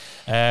 good.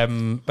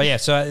 But yeah,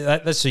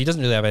 so he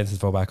doesn't really have anything to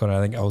fall back on.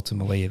 I think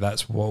ultimately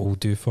that's what will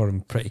do for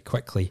him pretty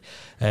quickly.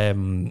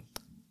 We're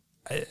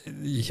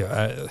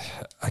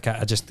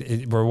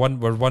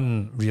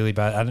one really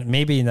bad, and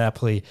maybe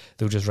Napoli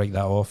they'll just write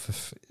that off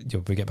if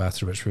we get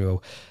battered, which we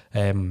will.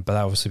 But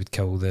that obviously would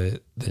kill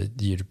the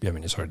I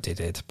mean, it's already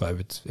dead, but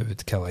it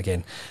would kill it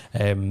again.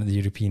 The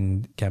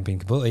European campaign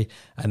completely,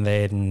 and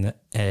then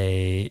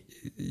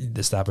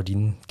this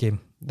Aberdeen game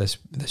this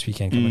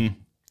weekend coming.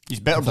 He's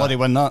better bloody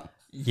win that.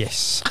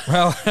 Yes.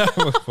 Well,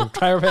 we'll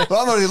try our best.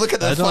 Well, you look at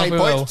the 5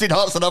 points between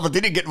Hearts and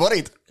Aberdeen and get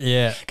worried.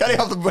 Yeah. Can't you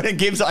have them winning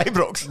games at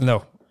Ibrox?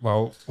 No.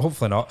 Well,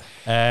 hopefully not.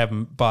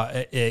 But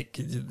at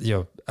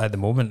the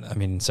moment, I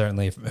mean,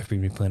 certainly if we'd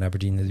been playing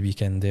Aberdeen at the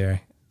weekend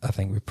there, I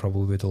think we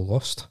probably would have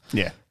lost.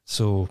 Yeah.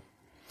 So,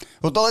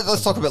 well,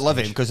 let's talk about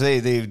Livy because they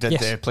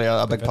did play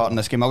a big part in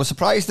this game. I was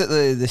surprised at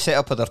the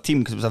setup of their team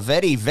because it was a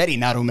very, very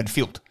narrow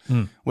midfield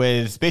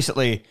with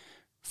basically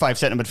 5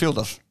 centre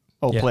midfielders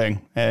all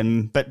playing.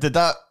 But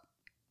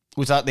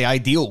was that the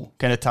ideal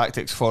kind of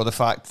tactics for the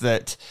fact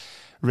that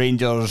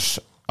Rangers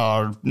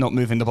are not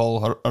moving the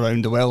ball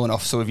around well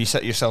enough? So if you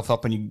set yourself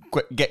up and you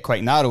get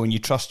quite narrow and you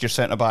trust your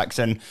centre-backs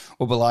in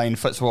Oberlai and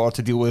Fitzwater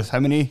to deal with how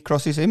many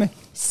crosses, Amy?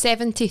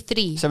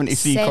 73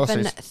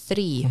 crosses.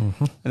 3.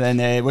 Mm-hmm. And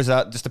then was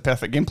that just a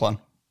perfect game plan?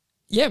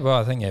 Yeah, well,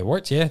 I think it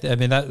worked, yeah. I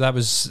mean, that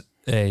was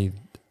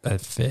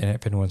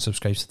if anyone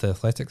subscribes to The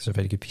Athletic, there's a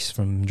very good piece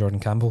from Jordan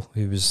Campbell,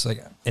 who was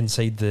like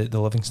inside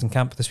the Livingston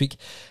camp this week,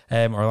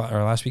 or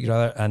last week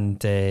rather, and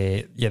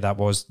that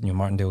was,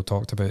 Martindale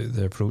talked about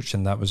the approach,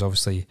 and that was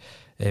obviously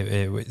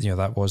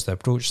that was the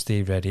approach.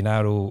 Stay very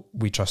narrow.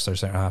 We trust our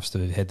centre halves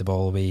to head the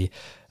ball away.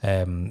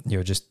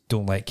 Just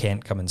don't let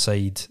Kent come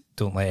inside.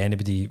 Don't let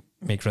anybody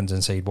make runs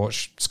inside.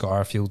 Watch Scott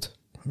Arfield.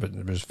 But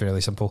it was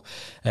fairly simple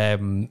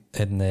in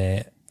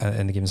the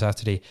game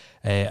Saturday,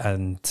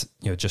 and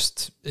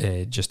just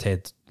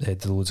head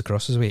the loads of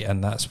crosses away,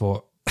 and that's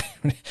what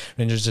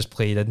Rangers just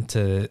played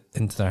into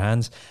their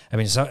hands. I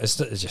mean, it's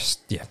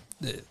just it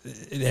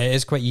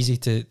is quite easy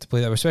to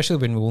play that, especially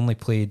when we only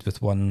played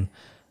with one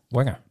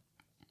winger.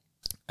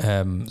 So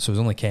it was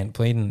only Kent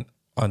playing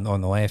on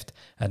the left,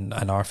 and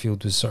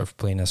Arfield was sort of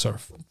playing a sort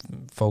of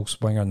false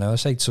winger on the other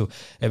side. So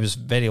it was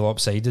very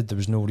lopsided. There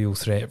was no real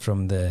threat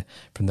from the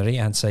right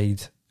hand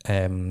side.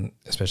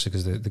 especially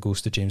because the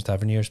ghost of James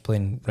Tavernier is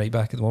playing right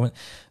back at the moment.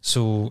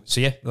 So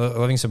yeah,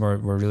 Livingston were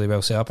really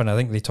well set up, and I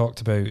think they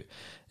talked about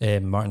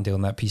Martindale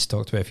in that piece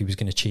talked about if he was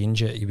going to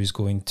change it, he was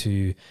going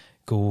to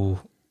go.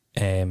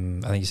 I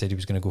think he said he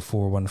was going to go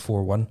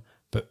 4-1-4-1,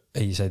 but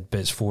he said, but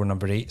it's 4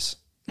 number 8s,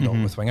 not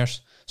with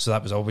wingers. So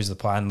that was always the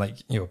plan. Like,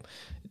 you know,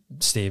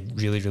 stay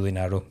really, really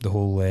narrow the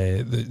whole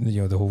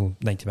the whole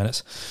 90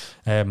 minutes.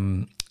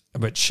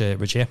 Which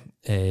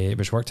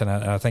worked, and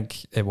I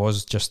think it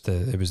was just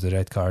the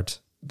red card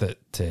that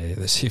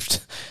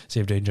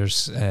saved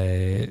Rangers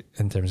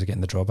in terms of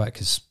getting the drawback,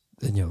 because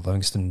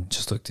Livingston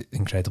just looked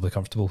incredibly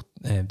comfortable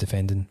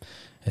defending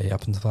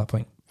up until that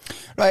point.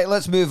 Right,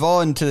 let's move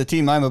on to the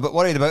team I'm a bit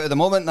worried about at the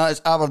moment. That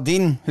is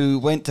Aberdeen, who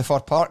went to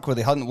Fir Park where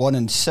they hadn't won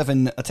in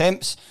 7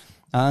 attempts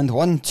and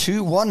won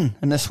 2-1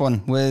 in this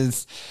one,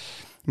 with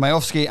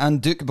Majowski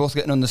and Duke both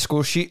getting on the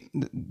score sheet.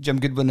 Jim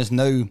Goodwin has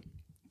now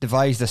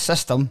devised a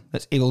system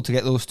that's able to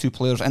get those 2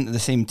 players into the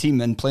same team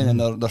and playing in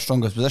their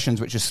strongest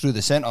positions, which is through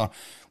the centre,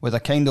 with a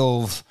kind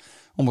of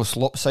almost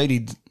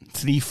lopsided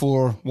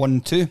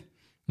 3-4-1-2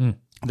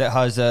 that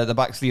has the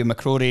back three of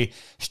McCrory,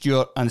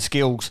 Stewart and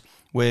Scales,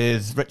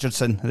 with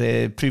Richardson,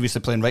 the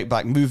previously playing right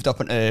back, moved up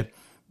into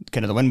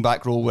kind of the wing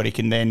back role, where he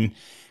can then,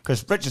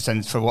 because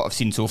Richardson, for what I've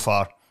seen so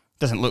far,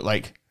 doesn't look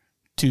like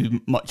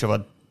too much of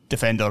a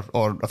defender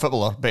or a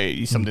footballer, but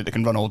he's somebody that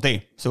can run all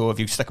day. So if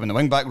you stick him in the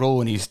wing back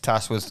role and he's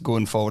tasked with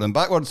going forward and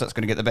backwards, that's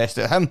going to get the best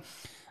out of him.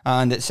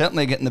 And it's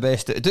certainly getting the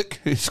best out of Duke,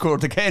 who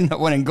scored again a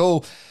winning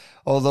goal.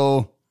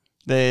 Although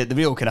the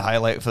real kind of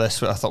highlight for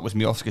this, what I thought, was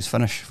Majowski's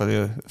finish for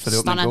the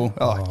opening goal.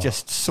 Oh,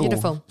 just so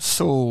beautiful,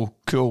 so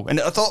cool. And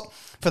I thought,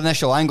 for the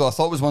initial angle, I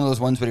thought it was one of those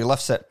ones where he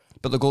lifts it,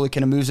 but the goalie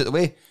kind of moves it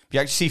away. You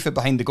actually see from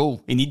behind the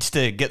goal, he needs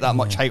to get that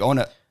much height on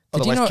it.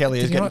 Otherwise, Kelly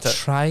is getting it. Did you not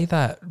try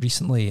that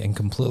recently and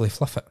completely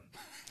fluff it?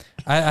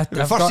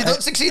 First, you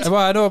don't succeed. Well,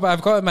 I know, but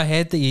I've got in my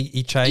head that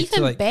he tried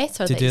even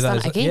to do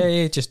that again.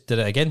 Yeah, just did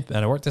it again,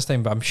 and it worked this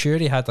time. But I'm sure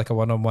he had like a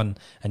 1-on-1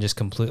 and just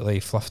completely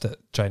fluffed it,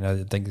 trying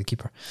to dink the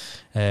keeper.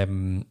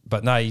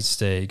 But no,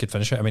 he's a good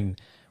finisher. I mean,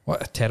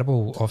 what a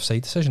terrible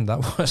offside decision that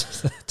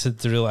was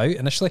to rule it out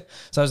initially.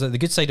 So that was like the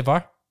good side of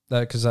VAR,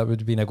 because that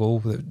would have been a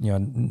goal,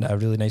 a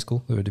really nice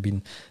goal that would have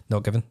been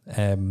not given.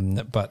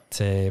 But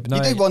no,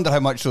 you do wonder how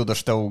much though they're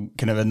still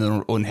kind of in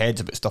their own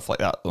heads about stuff like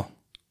that, though.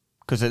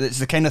 Because it's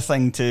the kind of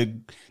thing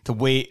to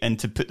wait and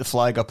to put the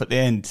flag up at the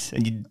end,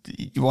 and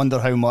you wonder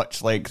how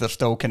much like they're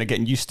still kind of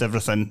getting used to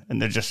everything, and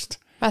they're just.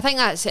 I think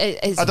it's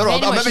I don't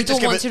know. Very much you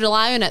don't want to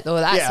rely on it though.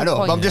 That's I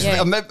know. the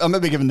point. But I'm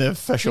maybe giving the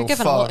official. You're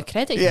giving a lot of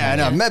credit. Yeah, I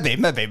know.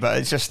 Maybe, but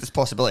it's just a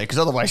possibility, because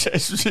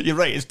otherwise, you're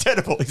right. It's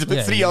terrible. He's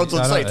about 3 yards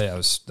on side. That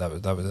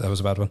was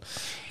a bad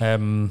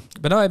one.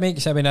 But no, it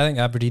makes. I mean, I think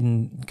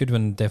Aberdeen,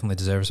 Goodwin definitely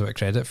deserves a bit of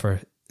credit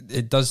for.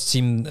 It does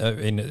seem.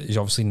 He's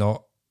obviously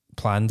not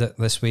planned it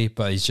this way,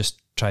 but he's just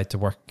tried to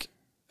work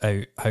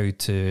out how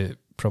to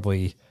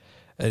probably,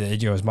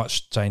 as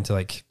much trying to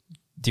like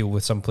deal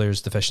with some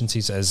players'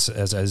 deficiencies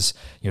as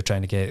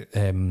trying to get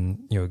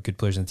good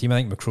players in the team.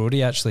 I think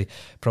McCrory actually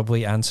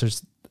probably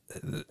answers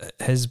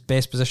his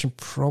best position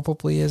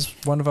probably is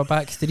one of a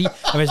back three.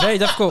 I mean, it's very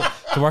difficult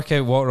to work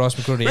out what Ross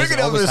McCrory is. We're going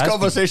to have this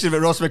conversation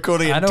about Ross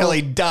McCrory until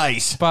he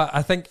dies. But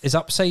I think his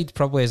upside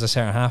probably as a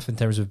centre half in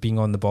terms of being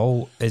on the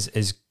ball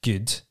is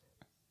good.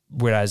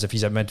 Whereas if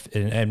he's in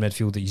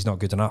midfield, he's not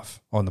good enough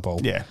on the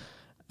ball. Yeah.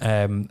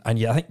 And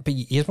yeah, I think, but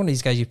he is one of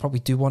these guys you probably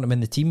do want him in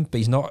the team, but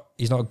he's not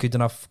good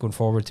enough going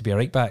forward to be a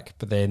right back.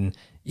 But then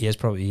he is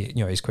probably,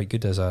 he's quite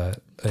good as a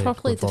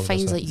properly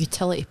defines like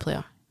utility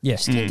player.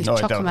 Yes, they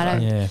chuck him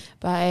around. Yeah.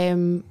 But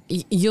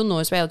you'll know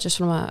as well, just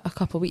from a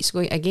couple of weeks ago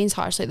against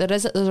Hearts, like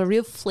there's a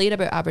real flair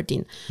about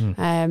Aberdeen,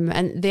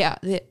 and they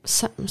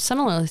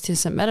similarly to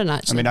St Mirren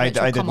actually. I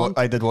mean,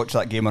 I did watch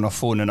that game on a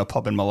phone in a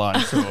pub in Milan.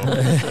 So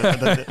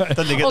didn't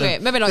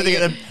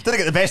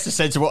get the best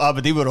sense of what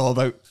Aberdeen were all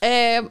about.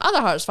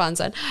 Other Hearts fans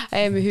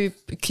who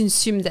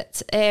consumed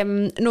it.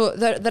 No,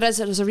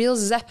 there's a real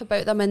zip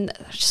about them, and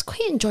they're just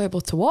quite enjoyable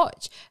to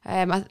watch.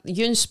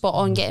 Ewan's spot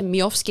on getting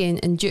Majowski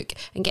and Duke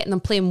and getting them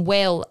playing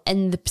well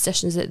in the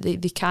positions that they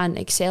can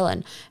excel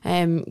in.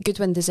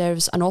 Goodwin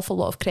deserves an awful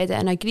lot of credit,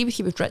 and I agree with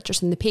you with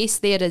Richardson. The pace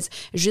there is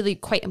really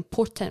quite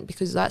important,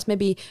 because that's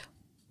maybe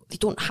they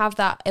don't have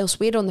that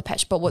elsewhere on the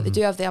pitch, but what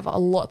they have a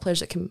lot of players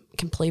that can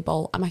play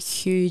ball. I'm a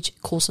huge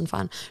Coulson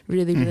fan,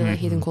 really like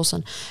Hayden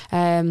Coulson,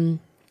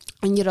 and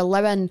you're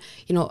allowing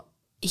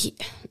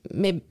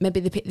maybe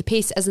the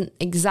pace isn't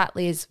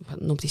exactly as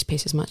nobody's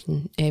pace is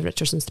matching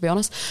Richardson's, to be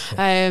honest,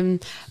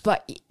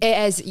 but it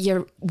is,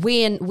 you're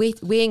weighing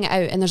it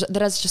out, and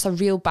there is just a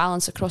real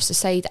balance across the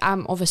side.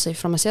 Obviously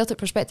from a Celtic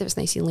perspective, it's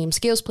nice seeing Liam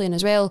Scales playing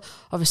as well.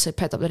 Obviously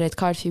picked up the red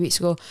card a few weeks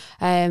ago,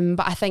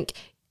 but I think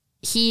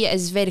he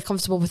is very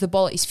comfortable with the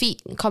ball at his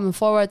feet and coming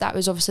forward. That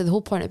was obviously the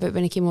whole point about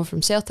when he came over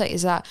from Celtic,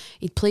 is that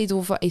he'd played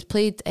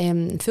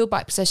full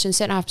back position,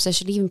 centre half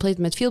position, he even played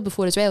midfield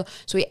before as well.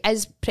 So he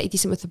is pretty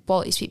decent with the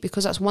ball at his feet,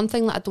 because that's one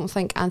thing that I don't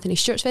think Anthony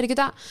Stewart's very good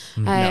at.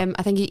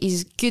 I think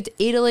he's good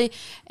aerially.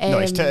 No,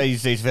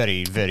 he's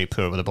very, very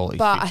poor with the ball at his feet.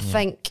 But I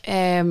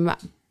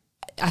think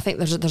I think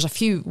there's a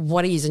few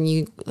worries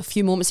and a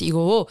few moments that you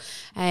go,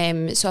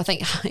 so I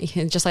think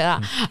just like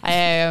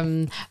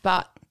that.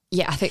 But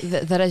yeah, I think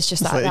that there is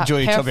just it's that. Like the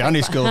Joey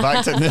Tribbiani school of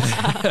acting.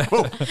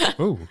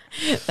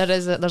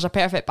 There's a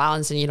perfect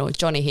balance, and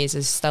Johnny Hayes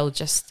is still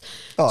just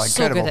incredible.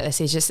 so good at this.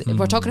 He's just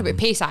we're talking about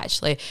pace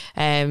actually.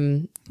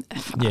 He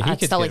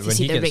could still like to when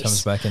see he the gets comes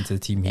race. back into the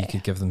team, he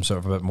could give them sort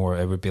of a bit more.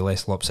 It would be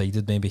less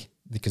lopsided maybe,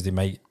 because they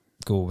might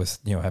go with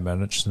him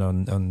and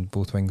Richardson on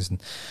both wings,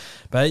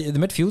 but the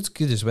midfield's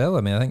good as well.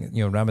 I mean, I think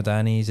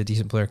Ramadani's a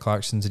decent player,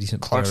 Clarkson's a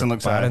decent Clarkson player,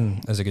 looks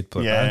Barron is a good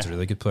player. Yeah. Barron's a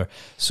really good player.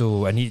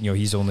 So and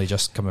he's only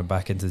just coming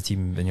back into the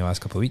team in the last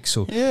couple of weeks.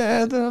 So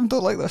yeah, I don't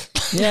like this.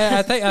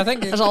 yeah, I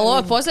think There's a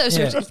lot of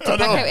positives to pick out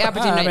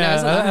Aberdeen right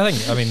now,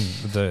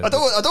 isn't there? I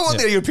don't want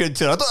their European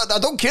tour. I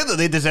don't care that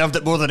they deserved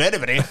it more than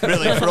anybody,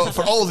 really,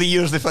 for all the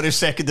years they finished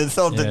second and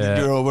third. Yeah.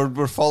 And,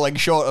 we're falling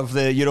short of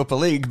the Europa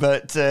League,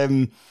 but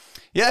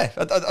yeah,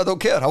 I don't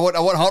care. I want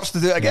Hearts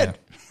to do it again.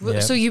 Yeah.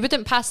 So you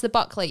wouldn't pass the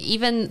buck, like,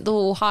 even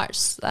though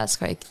Hearts, that's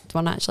quite a good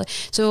one actually.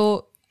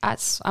 So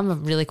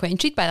I'm really quite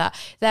intrigued by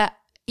that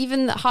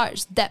even that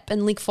Hearts dip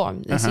in league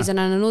form this season,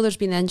 and I know there's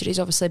been injuries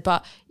obviously,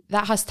 but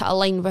that has to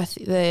align with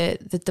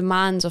the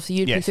demands of the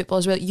European football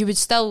as well. You would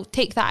still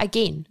take that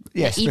again.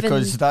 Yes,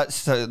 because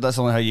that's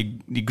only how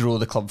you grow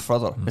the club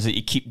further, is that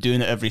you keep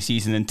doing it every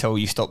season until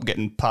you stop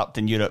getting papped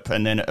in Europe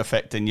and then it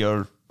affecting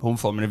your home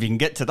form. And if you can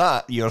get to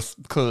that, you're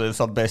clearly the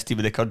third best team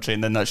in the country,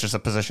 and then that's just a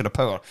position of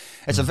power.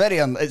 It's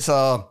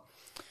I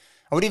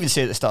would even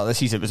say at the start of the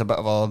season it was a bit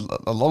of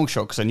a long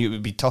shot, because I knew it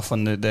would be tough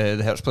on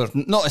the Hearts players.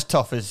 Not as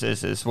tough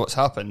as what's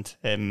happened.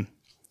 And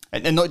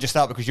not just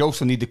that, because you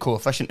also need the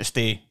coefficient to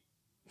stay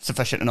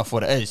sufficient enough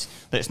what it is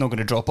that it's not going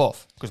to drop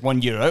off, because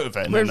 1 year out of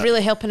it, we're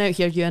really helping out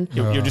here, Ewan.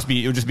 You'll just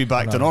be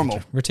back to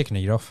normal. We're taking a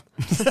year off.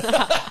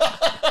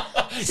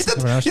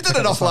 You did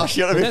enough last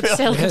year to be fair.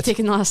 Celtic have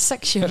taken the last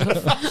 6 years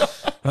off.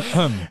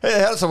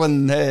 Hearts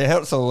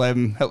will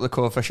help the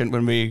coefficient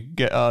when we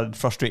get a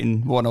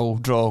frustrating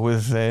 1-0 draw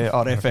with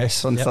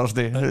RFS on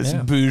Thursday. It's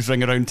boos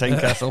ring around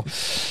Tynecastle.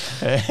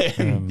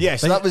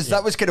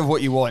 That was kind of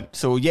what you want.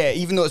 So yeah,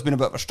 even though it's been a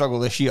bit of a struggle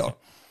this year,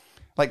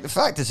 like the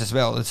fact is as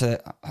well, it's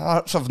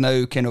Hearts have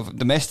now kind of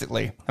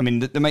domestically, I mean,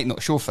 they might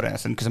not show for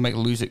anything because they might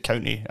lose at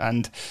County,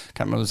 and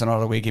can't remember, there's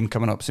another away game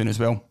coming up soon as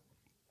well.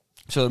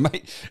 So it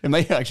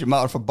might actually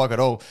matter for bugger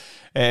all.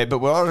 But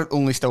we are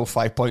only still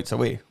 5 points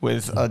away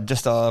with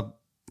just an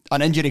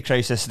injury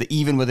crisis that,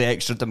 even with the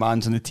extra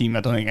demands on the team,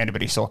 I don't think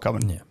anybody saw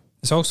coming. Yeah.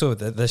 It's also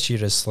that this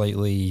year is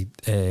slightly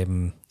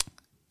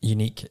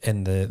unique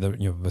in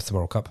the with the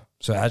World Cup.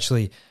 So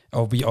actually,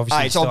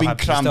 it's all been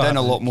crammed in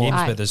a lot more.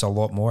 Games, but there's a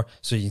lot more.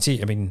 So you can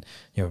see, I mean,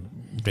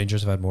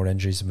 Rangers have had more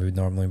injuries than we would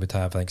normally would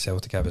have. I think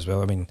Celtic have as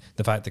well. I mean,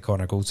 the fact that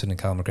Connor Goldson and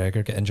Callum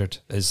McGregor get injured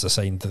is a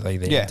sign that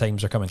the end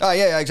times are coming.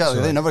 Yeah, exactly.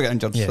 So, they never get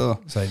injured. Yeah, so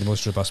it's like the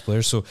most robust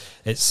players. So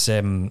it's I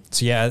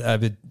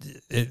would.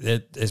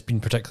 It's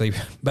been particularly,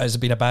 but it's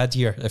been a bad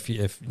year if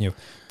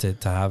to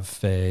have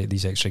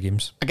these extra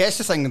games. I guess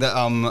the thing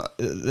that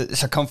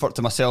it's a comfort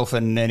to myself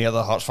and any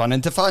other Hearts fan,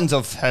 and to fans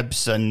of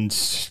Hibs and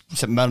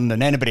St Mirren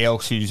and anybody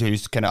else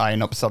who's kind of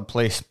eyeing up third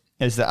place,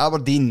 is that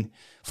Aberdeen,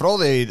 for all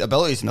the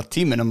abilities in their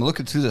team, and I'm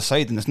looking through the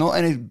side, and there's not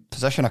any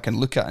position I can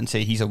look at and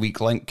say he's a weak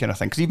link kind of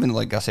thing. Because even,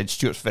 like I said,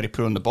 Stewart's very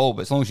poor on the ball,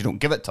 but as long as you don't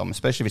give it to him,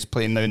 especially if he's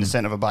playing now in the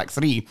centre of a back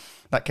three,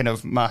 that kind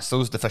of masks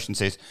those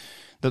deficiencies.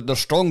 They're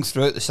strong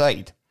throughout the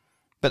side,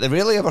 but they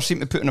rarely ever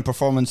seem to put in a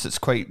performance that's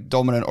quite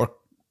dominant, or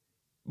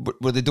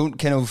where they don't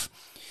kind of...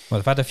 Well,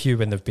 they've had a few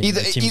when they've been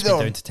the team's been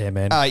down to 10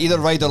 men. Either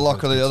ride or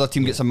luck, or the other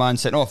team gets a man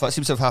sent off. That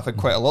seems to have happened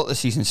quite a lot this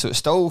season, so it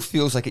still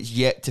feels like it's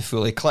yet to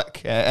fully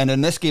click. And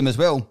in this game as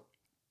well,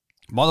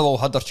 Motherwell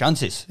had their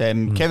chances.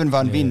 Kevin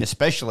Van Veen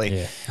especially.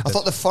 Yeah, I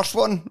thought the first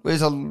one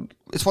was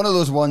it's one of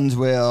those ones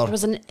where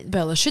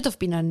there should have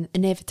been an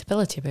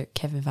inevitability about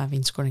Kevin Van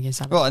Veen scoring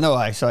against Aberdeen. Well, I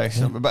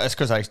know, but it's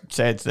because I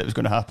said that it was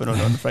going to happen on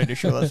the Friday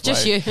show. That's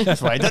just why,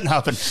 that's why it didn't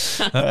happen.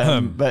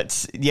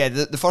 But yeah,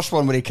 the first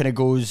one where he kind of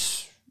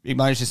goes, he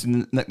manages to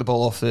nick the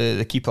ball off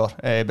the keeper,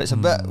 but it's a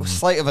bit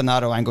slight of a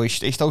narrow angle. He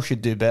still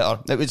should do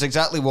better. It was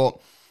exactly what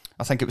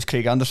I think it was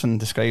Craig Anderson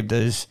described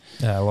as.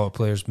 Yeah, a lot of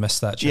players missed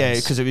that chance. Yeah,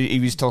 because he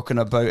was talking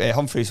about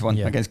Humphreys one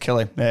against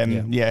Kelly.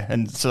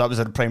 And so that was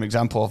a prime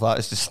example of that,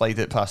 is to slide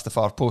it past the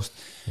far post.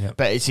 Yep.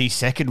 But it's his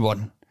second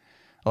one.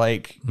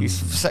 Like, he's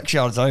 6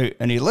 yards out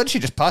and he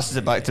literally just passes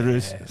it back to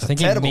Roos. I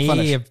think he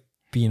may have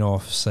been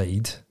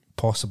offside.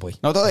 Possibly.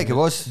 No, I don't think it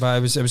was.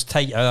 But it was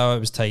tight. I know it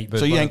was tight.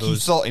 But so you think he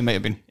thought he might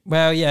have been?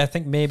 Well, yeah, I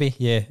think maybe,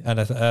 yeah. And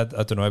I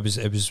don't know.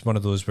 It was one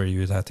of those where you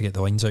would have to get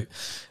the lines out.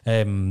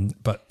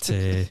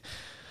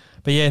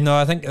 But yeah, no,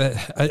 I think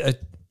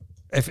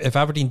if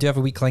Aberdeen do have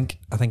a weak link,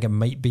 I think it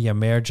might be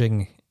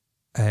emerging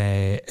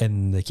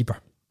in the keeper,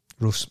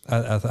 Roos.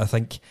 I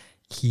think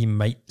he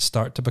might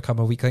start to become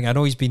a weak link. I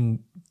know he's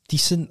been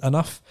decent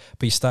enough,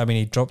 but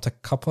he dropped a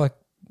couple of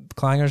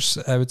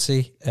clangers, I would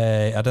say.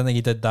 I don't think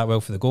he did that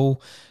well for the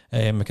goal.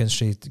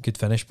 McKinstry, good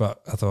finish,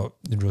 but I thought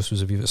Roos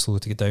was a wee bit slow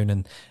to get down,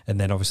 and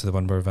then obviously the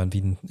one where Van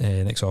Veen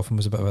nicks off him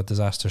was a bit of a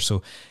disaster.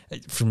 So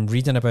from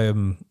reading about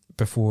him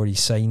before he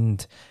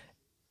signed,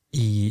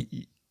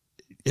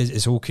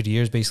 his whole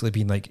career has basically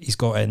been like he's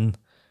got in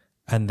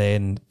and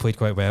then played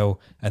quite well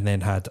and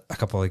then had a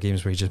couple of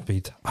games where he just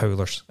played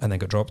howlers and then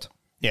got dropped.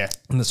 Yeah.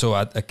 And so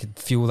I could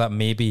feel that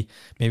maybe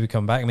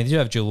come back. I mean, they do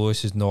have Joe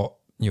Lewis, who's not,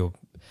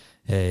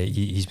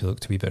 he's been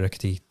looked to be a bit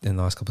rickety in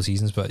the last couple of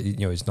seasons, but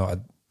he's not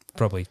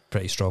probably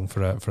pretty strong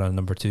for a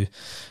number two.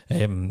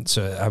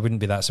 So I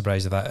wouldn't be that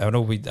surprised if that.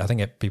 I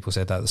think people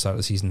said that at the start of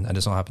the season, and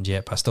it's not happened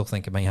yet, but I still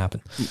think it might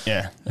happen.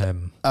 Yeah.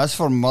 As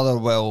for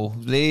Motherwell,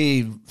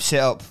 they set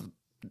up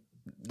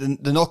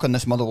the knock on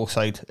this Motherwell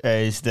side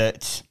is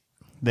that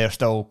they're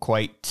still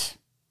quite,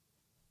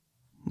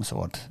 what's the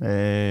word?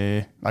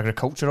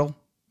 Agricultural.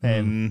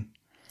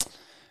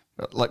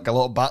 Like a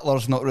lot of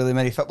battlers, not really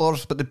many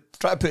footballers, but they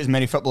try to put as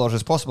many footballers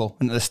as possible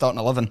into the starting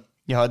 11.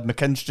 You had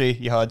McKinstry,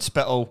 you had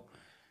Spittle,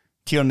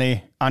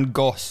 Tierney and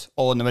Goss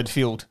all in the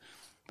midfield.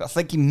 But I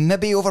think he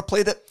maybe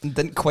overplayed it and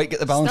didn't quite get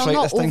the balance right this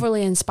time. Still not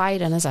overly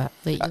inspiring, is it?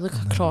 Like, you look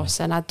across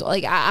and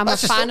I'm a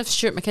fan of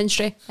Stuart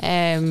McKinstry.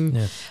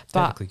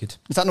 But good.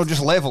 Is that not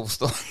just levels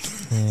though?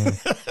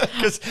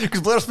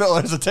 Because Blair Spittle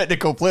is a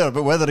technical player,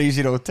 but whether he's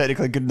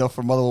technically good enough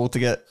for Motherwell to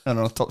get, I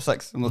don't know, top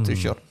 6, I'm not too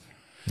sure.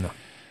 No.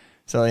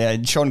 So yeah,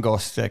 Sean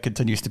Goss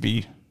continues to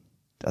be,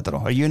 I don't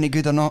know, are you any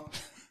good or not?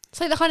 It's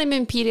like the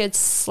honeymoon period's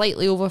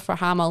slightly over for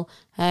Hamill.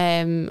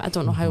 I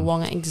don't know how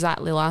long it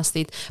exactly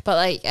lasted, but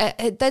like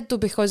it did though,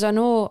 because I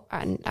know,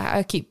 and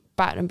I keep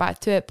battering back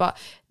to it, but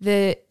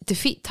the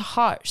defeat to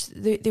Hearts,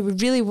 they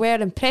really were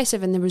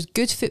impressive, and there was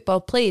good football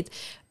played.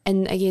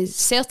 And against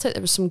Celtic,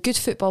 there was some good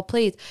football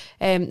played,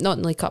 not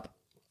in the League Cup,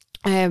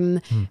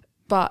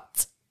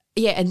 but.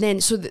 Yeah, and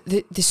then so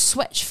the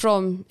switch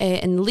from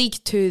in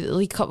League to the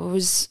League Cup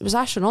was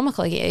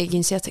astronomical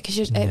against Celtic,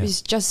 because it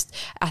was just,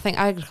 I think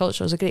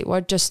agricultural is a great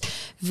word, just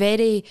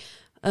very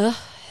is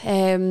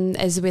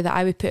the way that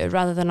I would put it,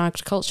 rather than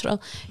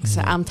agricultural, because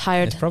I'm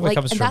tired. It probably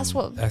comes and from, that's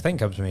what I think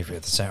comes from maybe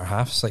the centre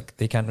halves, like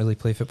they can't really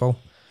play football.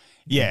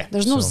 Yeah,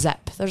 there's no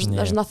zip.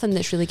 There's nothing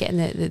that's really getting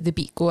the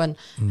beat going.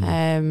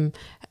 And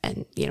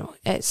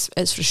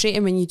it's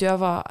frustrating when you do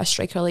have a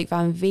striker like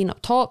Van Veen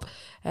up top,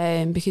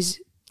 because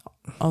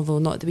although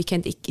not at the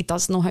weekend, he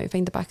does know how to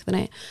find the back of the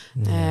net.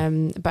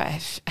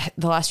 But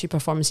the last few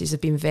performances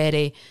have been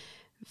very,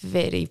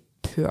 very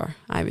poor.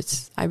 I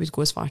would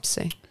go as far to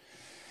say.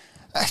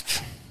 I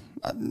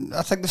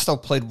think they still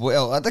played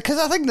well, because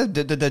I think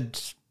they did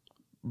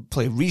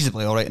play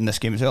reasonably all right in this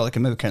game as well. They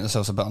can maybe count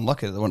themselves a bit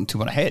unlucky that they weren't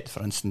 2-1 ahead,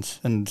 for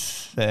instance. And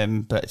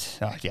but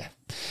yeah.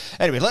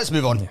 Anyway, let's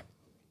move on. Yeah.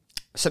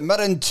 St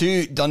Mirren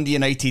 2, Dundee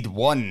United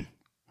 1.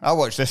 I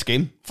watched this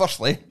game.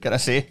 Firstly, can I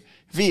say,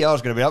 VAR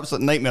is going to be an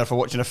absolute nightmare for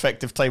watching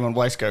effective time on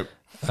Wyscout.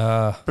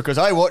 Because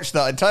I watched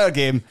that entire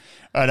game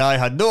and I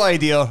had no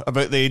idea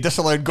about the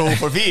disallowed goal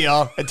for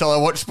VAR until I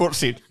watched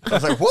Sportscene. I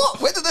was like,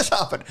 what? When did this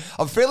happen?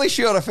 I'm fairly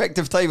sure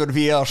effective time on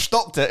VAR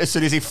stopped it as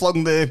soon as he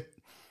flung the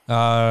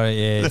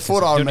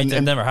forearm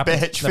in never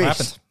happened.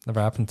 Behich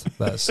Never happened.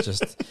 That's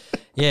just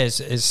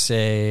it's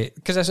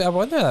because I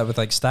wonder that with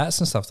like stats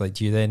and stuff. Like,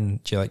 do you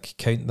like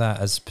count that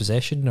as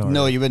possession? Or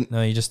no, you wouldn't.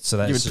 No, you just you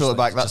would pull it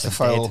back. That's the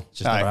foul. It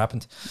just never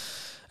happened.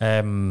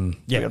 I mean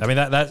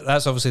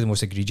that's obviously the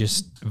most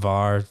egregious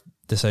VAR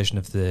decision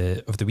of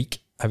the week,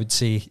 I would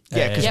say.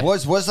 Yeah,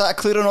 because was that a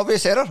clear and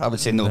obvious error? I would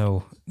say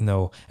no,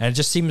 and it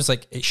just seems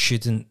like it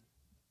shouldn't.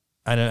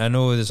 I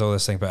know there's all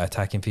this thing about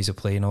attacking phase of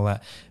play and all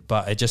that,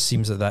 but it just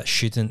seems that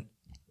shouldn't.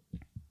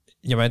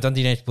 When a Dundee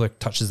United player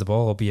touches the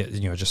ball, albeit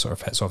just sort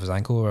of hits off his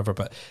ankle or whatever,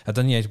 but a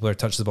Dundee United player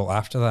touches the ball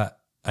after that,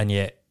 and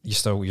yet you're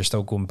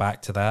still going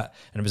back to that,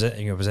 and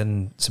it was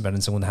in St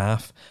Mirren's own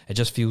half. It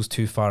just feels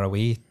too far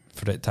away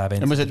for it to have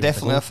anything. And was it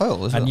definitely a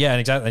foul? And yeah, and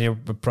exactly. And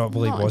you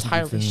probably not wasn't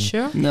entirely even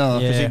sure. No,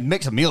 because he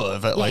makes a meal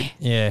of it.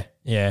 Yeah.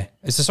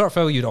 It's the sort of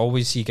foul you'd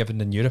always see given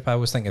in Europe. I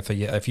always think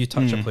if you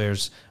touch a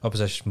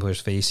opposition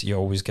player's face, you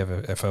always give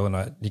a foul,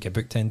 and you get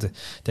booked. Tend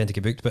to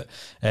get booked. But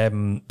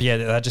yeah,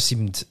 that just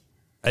seemed.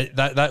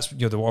 That's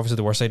obviously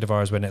the worst side of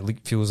ours, when it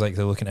feels like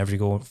they're looking at every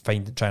goal,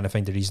 trying to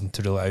find a reason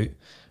to rule it out,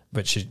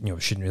 which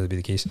shouldn't really be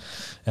the case.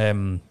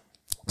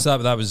 So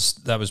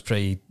that was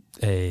pretty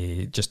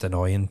just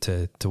annoying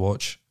to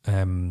watch.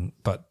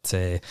 But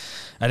and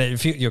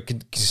if you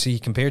can see,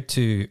 compared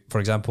to, for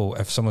example,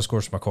 if someone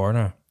scores from a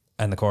corner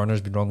and the corner has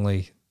been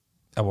wrongly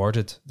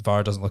awarded, the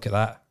VAR doesn't look at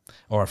that,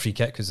 or a free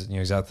kick, because it's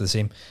exactly the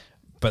same.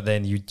 But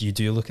then you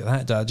do look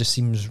at that just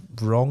seems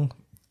wrong.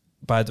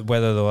 But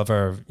whether they'll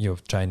ever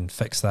try and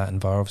fix that in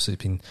VAR, obviously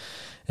it's been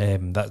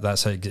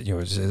that's how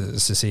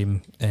it's the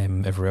same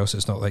everywhere else.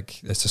 It's not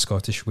like it's a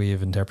Scottish way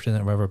of interpreting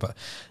it or whatever, but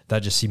that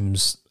just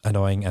seems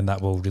annoying, and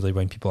that will really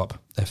wind people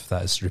up if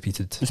that is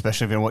repeated,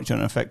 especially if you're watching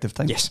an effective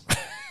time. Yes,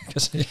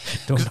 because you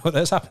don't know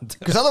that's happened.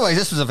 Because otherwise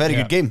this was a very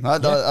good game. I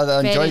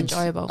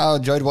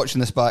enjoyed watching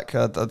this back.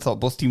 I thought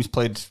both teams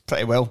played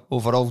pretty well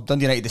overall.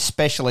 Dundee United,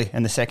 especially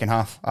in the second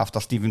half after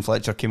Stephen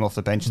Fletcher came off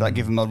the bench, that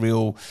gave him a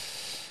real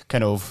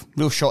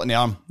shot in the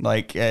arm,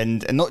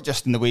 and not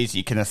just in the ways that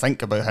you kind of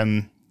think about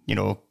him,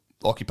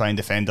 occupying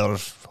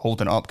defenders,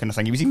 holding it up, kind of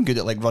thing. He was even good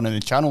at like running the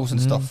channels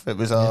and stuff. It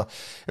was a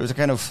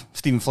kind of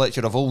Stephen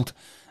Fletcher of old,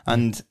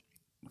 and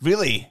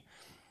really,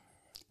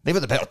 they were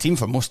the better team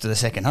for most of the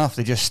second half.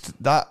 They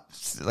just, that,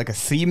 like a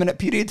 3-minute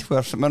period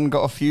where St Mirren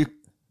got a few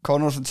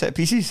corners and set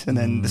pieces, and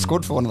then they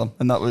scored for one of them,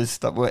 and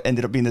that what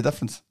ended up being the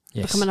difference.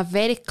 Yes. Becoming a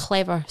very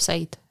clever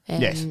side.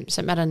 Yes.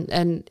 St Mirren,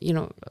 and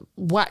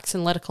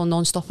waxing lyrical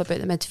non-stop about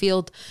the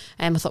midfield.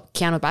 I thought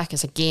Keanu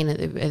Bacchus again at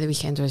the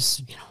weekend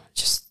was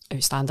just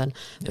outstanding.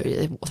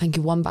 I think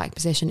he won back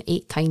possession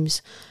 8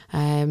 times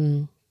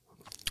in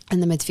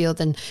the midfield,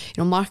 and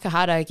Mark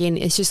O'Hara again.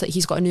 It's just like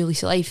he's got a new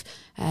lease of life.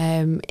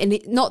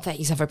 And not that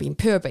he's ever been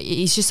poor, but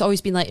he's just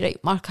always been like,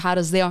 right, Mark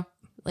O'Hara's there.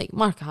 Like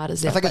Mark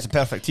O'Hara's there. I think it's a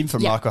perfect team for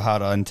Mark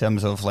O'Hara in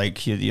terms of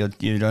like you're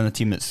on a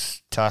team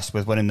that's tasked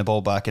with winning the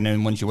ball back, and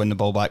then once you win the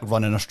ball back,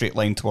 run in a straight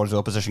line towards the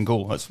opposition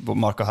goal. That's what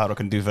Mark O'Hara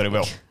can do very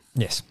well.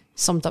 Yes.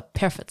 Summed up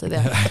perfectly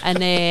there.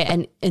 and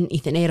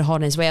Ethan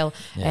Erhahon as well.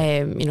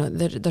 Yeah.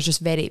 They're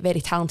just very,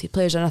 very talented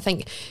players, and I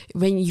think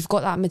when you've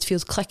got that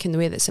midfield click in the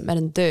way that St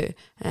Mirren do,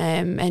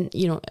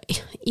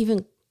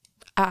 even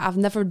I've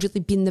never really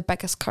been the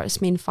biggest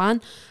Curtis Main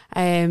fan,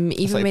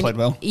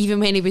 even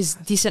when he was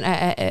decent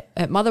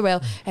at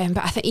Motherwell. But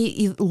I think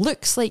he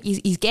looks like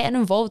he's getting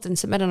involved in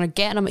St Mirren, or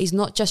getting him. He's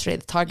not just ready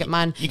to target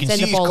man. You can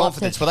see his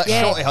confidence for that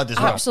shot he had as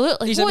well.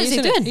 Absolutely. What is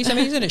he doing? He's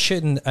amazing at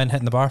shooting and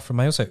hitting the bar from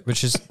miles out,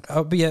 which is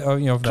albeit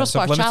that's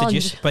Crossbar limited challenge.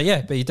 use. But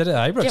he did it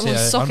at Ibrox.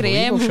 Yeah,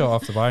 Unbelievable shot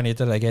off the bar, and he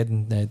did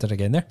it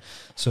again there.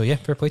 So yeah,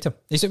 fair play to him.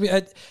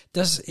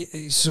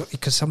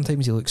 Because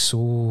sometimes he looks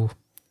so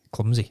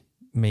clumsy.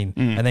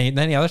 And then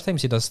the other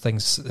times he does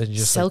things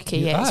just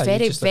silky. It's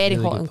very, very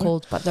hot and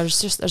cold. But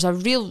there's a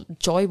real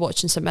joy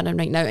watching St Mirren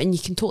right now, and you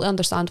can totally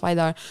understand why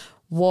there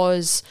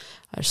was,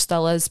 or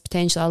still is,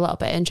 potentially a little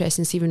bit of interest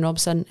in Stephen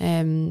Robson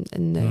in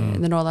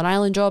the Northern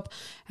Ireland job,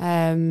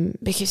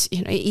 because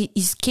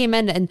he's came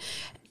in, and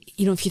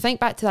if you think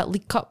back to that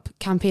League Cup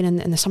campaign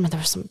in the summer, there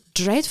was some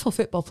dreadful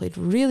football played,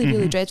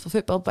 really dreadful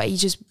football, but he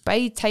just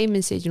bided time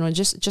and said,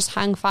 just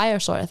hang fire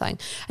sort of thing.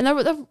 And there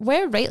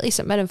were rightly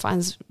St Mirren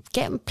fans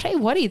getting pretty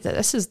worried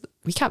that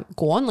we can't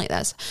go on like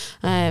this.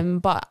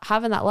 But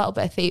having that little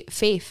bit of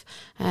faith,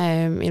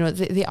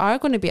 they are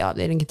going to be up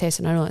there and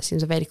contesting. I know that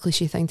seems a very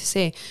cliche thing to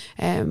say,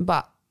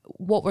 but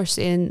what we're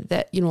saying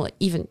that, like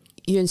even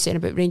Ewan saying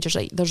about Rangers,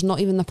 like there's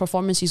not even the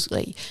performances,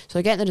 like so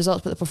they're getting the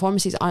results, but the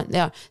performances aren't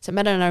there. St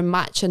Mirren are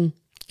matching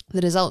the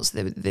results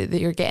that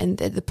you're getting.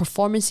 The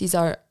performances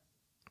are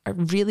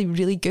really,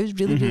 really good,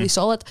 really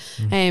solid.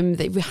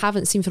 That we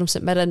haven't seen from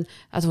St Mirren.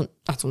 I don't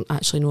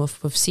actually know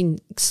if we've seen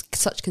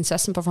such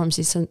consistent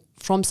performances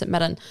from St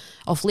Mirren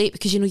of late,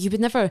 because you would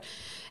never.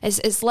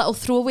 It's little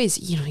throwaways.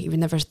 You would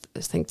never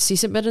think to see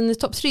St Mirren in the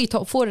top 3,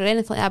 top 4 or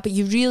anything like that, but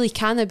you really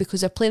can now,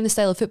 because they're playing the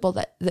style of football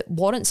that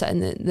warrants it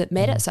and that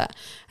merits it.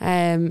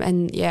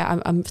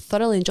 I'm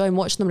thoroughly enjoying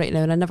watching them right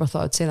now, and I never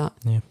thought I'd say that.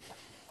 Yeah.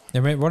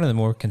 They're one of the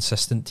more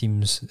consistent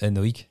teams in the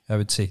league, I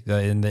would say,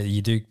 in that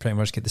you do pretty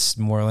much get this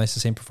more or less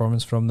the same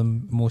performance from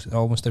them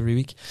almost every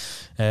week.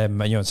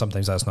 And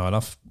sometimes that's not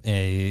enough.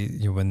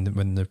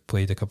 When they've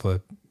played a couple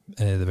of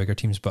the bigger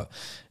teams, but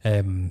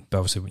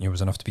obviously it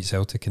was enough to beat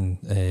Celtic, and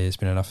it's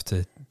been enough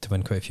to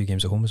win quite a few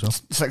games at home as well.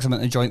 6 of them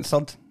in the joint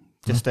third,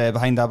 just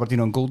behind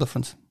Aberdeen on goal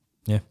difference.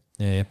 Yeah.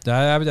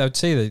 I would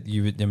say that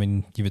you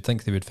would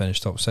think they would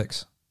finish top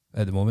 6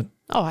 at the moment.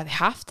 Oh, they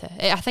have to.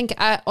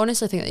 I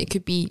honestly think that it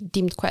could be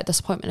deemed quite a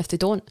disappointment if they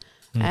don't.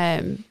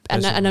 And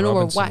I know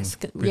we're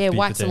waxing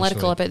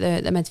lyrical about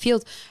the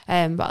midfield,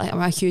 but I'm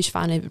a huge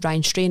fan of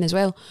Ryan Strain as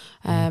well.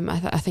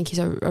 I think he's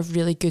a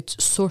really good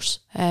source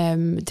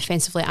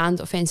defensively and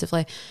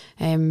offensively.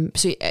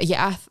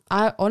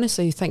 I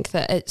honestly think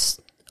that it's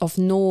of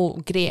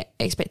no great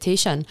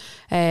expectation,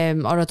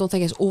 or I don't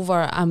think it's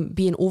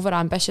being over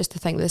ambitious to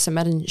think that St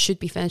Mirren should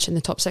be finishing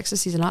the top 6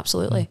 this season.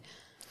 Absolutely.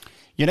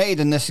 United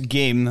in this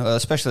game,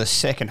 especially the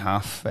second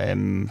half, I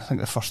think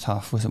the first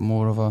half was it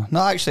more of a...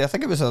 No, actually, I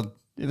think it was a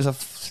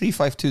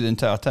 3-5-2 the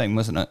entire time,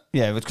 wasn't it?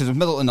 Yeah, because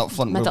Middleton up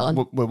front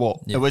were what?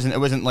 Yeah. It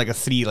wasn't like a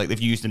 3 like they've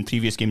used in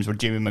previous games where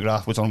Jamie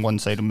McGrath was on one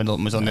side and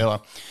Middleton was on the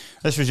other.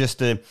 This was just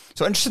so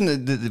interesting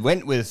that they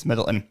went with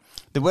Middleton.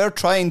 They were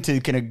trying to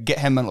kind of get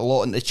him a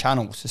lot into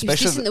channels, especially.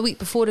 He was decent the week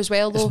before as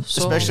well, though.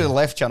 Especially the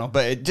left channel,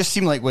 but it just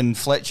seemed like when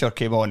Fletcher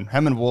came on,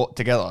 him and Watt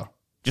together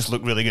just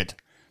looked really good.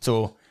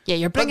 So. Yeah,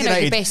 you're bringing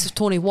out the best of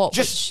Tony Watt.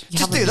 Just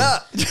do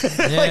that.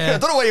 I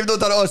don't know why you've not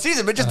done it all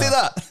season, but just do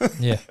that.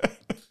 Yeah.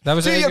 That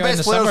was your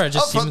best players summer. It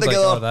just seemed like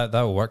that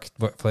will work.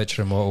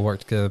 Fletcher and Watt will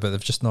work together, but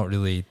they've just not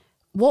really.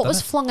 Watt was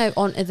flung out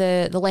onto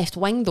the left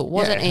wing though,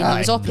 wasn't he? And he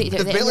was operated.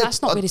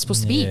 That's not where he's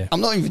supposed to be.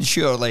 I'm not even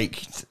sure.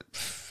 Like,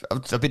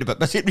 I've been a bit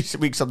busy in recent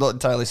weeks. I'm not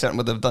entirely certain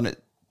whether they've done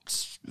it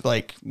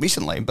like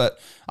recently, but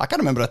I can't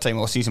remember a time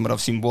all season where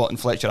I've seen Watt and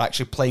Fletcher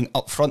actually playing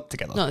up front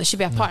together. No, there should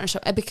be a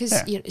partnership, because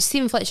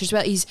Stephen Fletcher as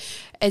well, he's,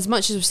 as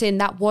much as we're saying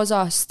that was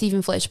a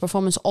Stephen Fletcher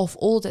performance off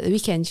old at the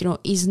weekend,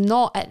 he's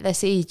not at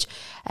this age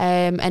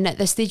and at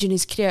this stage in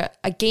his career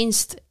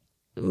against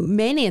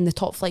many in the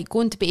top flight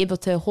going to be able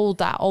to hold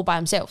that all by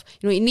himself.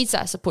 He needs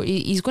that support.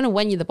 He's going to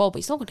win you the ball, but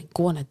he's not going to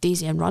go on a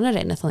daisy and run or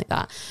anything like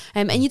that.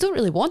 And you don't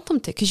really want him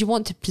to, because you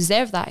want to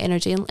preserve that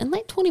energy and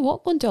let Tony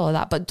Watt go and do all of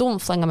that, but don't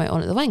fling him out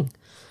onto the wing.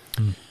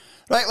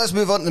 Right, let's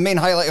move on to the main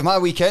highlight of my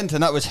weekend,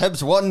 and that was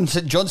Hibs 1,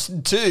 St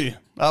Johnstone 2.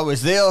 I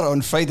was there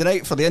on Friday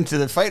night for the Into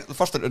the Fight, the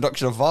first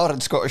introduction of VAR in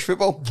Scottish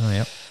football. Oh,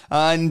 yeah.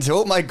 And,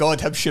 oh my God,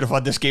 Hibs should have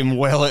had this game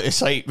well out of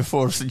sight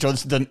before St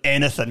Johnstone done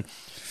anything.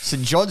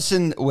 St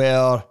Johnstone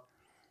were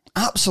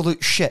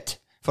absolute shit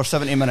for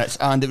 70 minutes,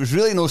 and it was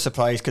really no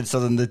surprise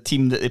considering the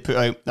team that they put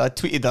out. I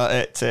tweeted that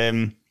at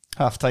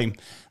half-time.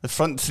 The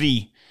front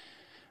three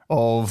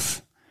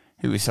of...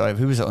 Who was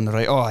it on the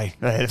right?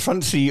 The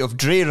front three of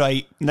Dre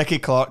Wright, Nicky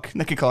Clark.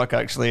 Nicky Clark,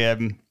 actually,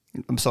 I'm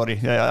sorry,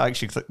 I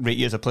actually rate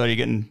you as a player. You're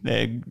getting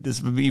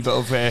there's a wee bit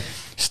of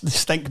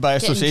stink by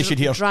association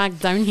here.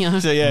 Dragged down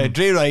here. So yeah,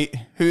 Dre Wright,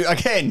 who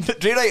again,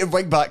 Dre Wright and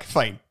wing back,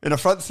 fine. In a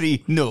front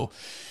three, no.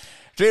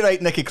 Dre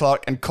Wright, Nicky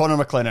Clark, and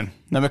Connor McLennan.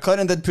 Now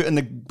McLennan did put in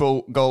the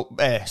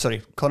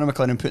Connor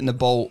McLennan put in the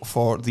ball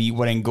for the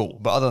winning goal.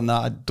 But other than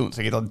that, I don't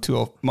think he done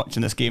too much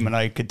in this game, and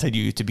I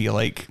continue to be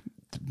like,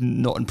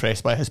 not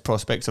impressed by his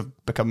prospects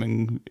of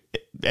becoming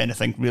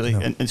anything really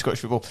in Scottish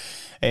football.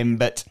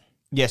 But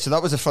yeah, so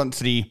that was the front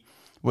three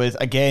with,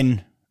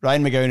 again,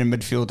 Ryan McGowan in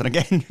midfield, and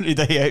again,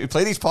 he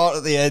played his part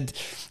at the end.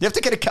 You have to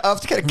kind of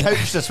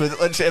couch this with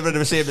literally everyone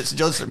was saying about St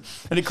Johnstone,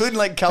 and including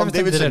like Callum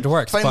Davidson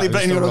finally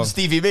bringing on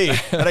Stevie May,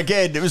 and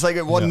again it was like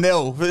at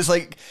 1-0. But it's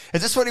like,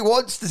 is this what he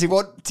wants? Does he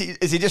want?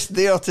 Is he just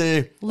there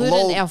to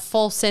lure into a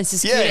false sense of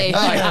security?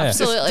 Yeah,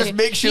 absolutely. Just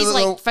make sure he's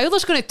like,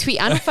 Fowler's going to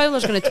tweet, and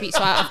Fowler's going to tweet.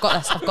 So I've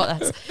got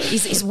this.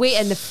 He's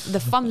waiting.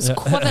 The thumb's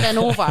quivering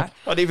over.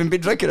 I'd even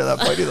been drinking at that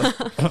point either.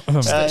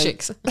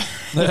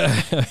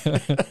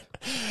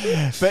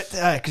 But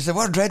because they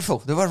were dreadful,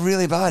 they were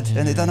really bad,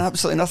 and they done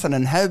absolutely nothing.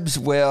 And Hibs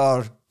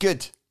were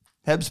good.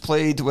 Hibs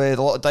played with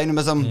a lot of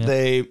dynamism.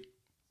 Yeah.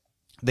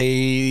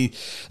 The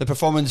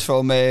performance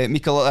from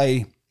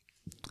Mikolaj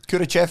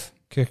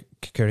Kurevic.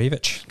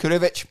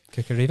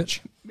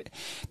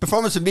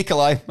 Performance of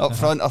Mikolaj up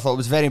front, I thought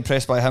was very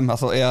impressed by him. I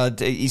thought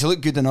he's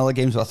looked good in other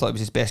games, but I thought it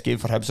was his best game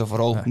for Hibs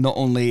overall. Not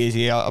only is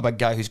he a big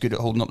guy who's good at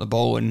holding up the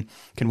ball and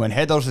can win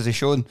headers, as he's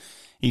shown,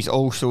 he's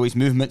also, his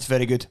movement's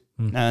very good.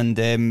 And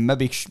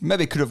maybe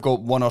could have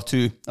got one or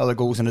two other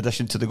goals in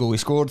addition to the goal he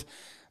scored.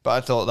 But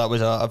I thought that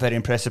was a very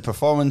impressive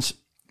performance.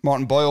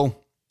 Martin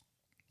Boyle,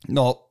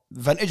 not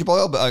vintage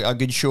Boyle, but a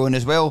good showing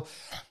as well.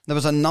 There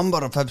was a number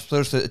of Hibs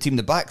players throughout the team.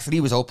 The back three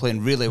was all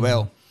playing really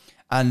well.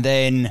 And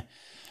then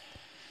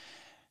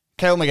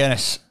Kyle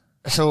McGuinness.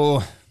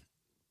 So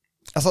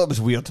I thought it was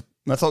weird.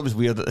 I thought it was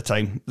weird at the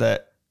time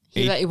that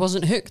he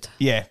wasn't hooked.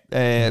 Yeah,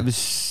 it was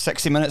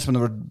 60 minutes when they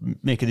were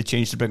making the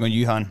change to bring on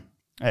Johan.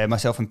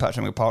 Myself and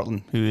Patrick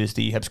McPartlin, who is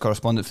the Hibs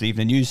correspondent for the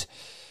Evening News,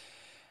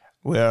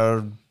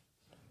 were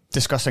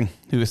discussing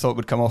who we thought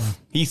would come off.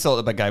 He thought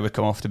the big guy would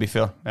come off, to be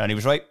fair, and he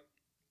was right.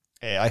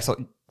 I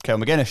thought Kyle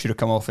McGuinness should have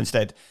come off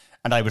instead,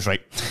 and I was right.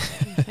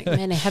 I think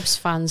many Hibs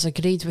fans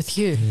agreed with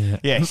you.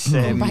 Yes.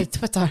 By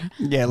Twitter.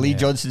 Yeah, Lee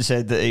Johnson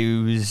said that he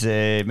was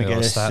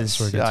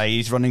McGuinness.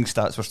 His running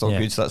stats were still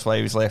good, so that's why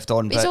he was left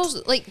on. But he's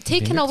also like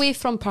taken away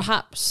from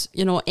perhaps,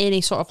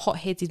 any sort of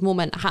hot-headed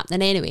moment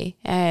happening anyway,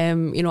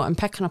 and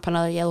picking up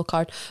another yellow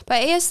card.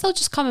 But he is still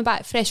just coming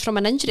back fresh from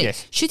an injury.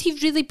 Yes. Should he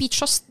really be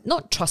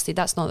not trusted,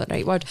 that's not the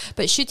right word,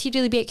 but should he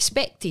really be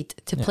expected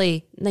to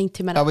play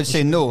 90 minutes? I would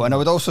say no, and I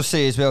would also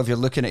say as well, if you're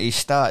looking at his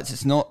stats,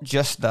 it's not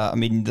just that. I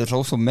mean, there's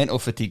also mental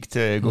fatigue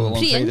to go alongside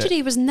it. Pre-injury,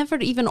 he was never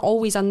even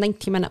always a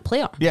 90-minute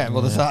player. Yeah,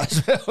 well, there's that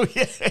as well.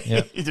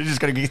 Yeah. You're just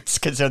going to get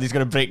concerned he's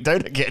going to break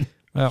down again.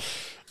 Well,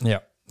 yeah.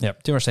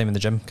 Too much time in the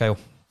gym, Kyle.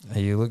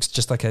 He looks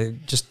just like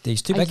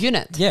he's too big. A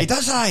unit. Yeah. He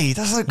does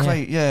look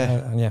quite,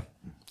 A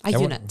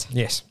unit.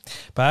 Yes.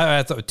 But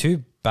I thought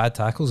 2 bad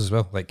tackles as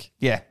well.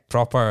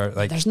 Proper,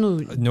 there's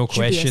no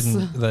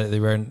question that they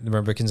weren't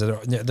bookings.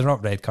 They're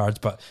not red cards,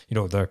 but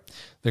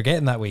they're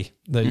getting that way.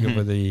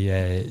 With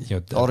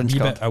the orange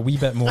card. A wee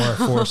bit more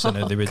force in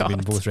it. They would have been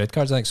both red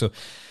cards, I think. So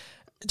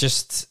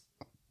just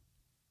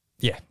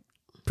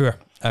poor.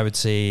 I would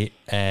say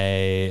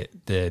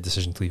the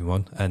decision to leave him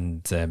on,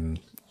 and then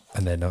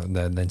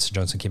St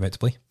Johnstone came out to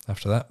play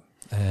after that.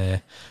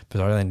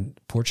 Bizarrely, then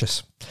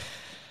Porteous.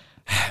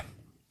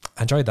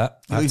 I enjoyed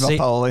that. Leave up,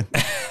 Ollie.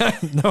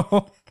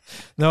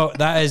 No,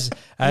 that is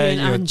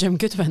and Jim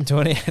Goodwin.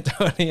 Tony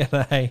and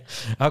I.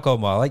 I'll call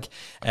him what I like.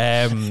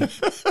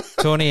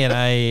 Tony and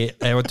I.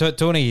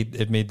 Tony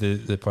had made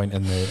the point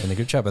in the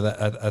group chat,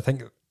 but I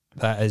think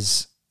that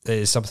is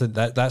something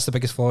that's the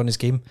biggest flaw in his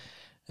game.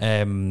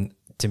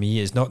 To me,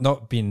 is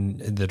not being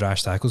in the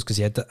rash tackles, because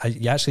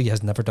he actually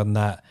has never done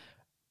that.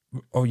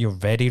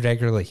 Very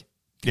regularly.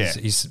 Yeah,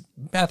 he's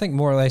I think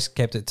more or less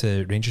kept it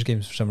to Rangers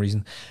games for some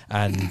reason,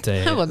 and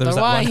I wonder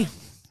why.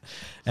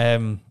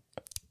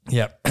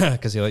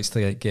 Because he likes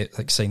to give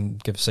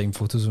signed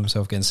photos of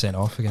himself getting sent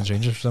off against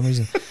Rangers for some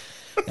reason.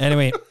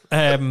 Anyway,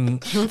 in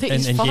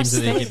games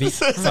that they get beat.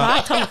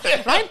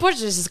 Ryan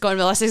Porteous is going,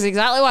 well, this is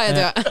exactly why I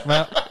do it.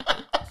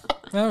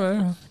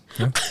 Well,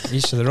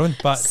 Each to their own.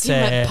 But See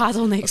him at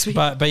paddle next week.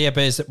 But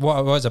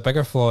what was a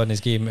bigger flaw in his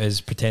game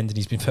is pretending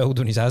he's been fouled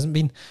when he hasn't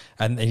been,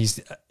 and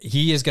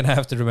he is going to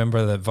have to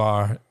remember that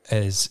VAR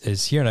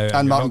is here now,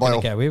 and Martin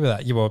Boyle get away with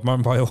that.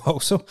 Martin Boyle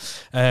also.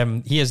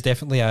 He is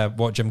definitely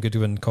what Jim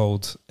Goodwin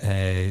called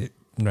Ryan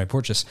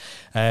Porteous.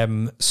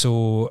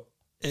 So.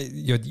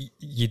 You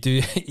do.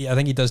 I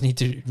think he does need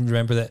to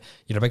remember that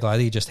you're a big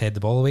laddie. You just head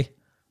the ball away,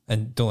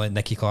 and don't let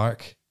Nicky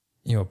Clark,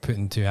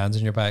 putting two hands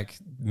on your back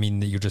mean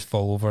that you just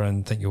fall over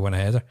and think you'll win a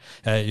header.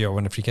 You'll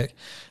win a free kick.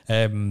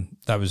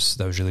 That was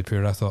really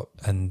poor, I thought,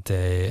 and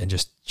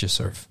just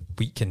sort of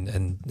weak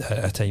and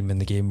a time in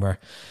the game where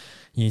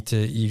you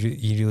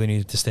really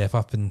needed to step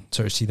up and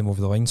sort of see them over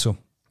the line. So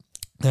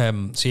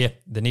yeah,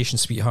 the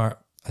nation's sweetheart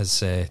has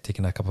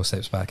taken a couple of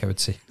steps back, I would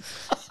say.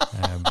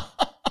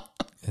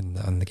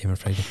 On the game on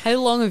Friday. How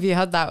long have you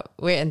had that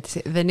waiting to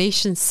say the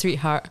nation's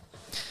sweetheart?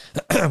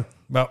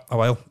 Well, a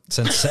while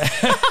since.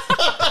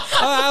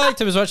 I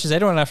liked him as much as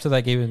anyone after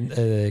that game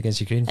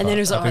against Ukraine. And then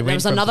it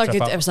was another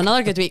good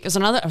week. It was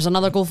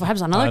another goal for him. It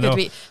was another good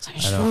week.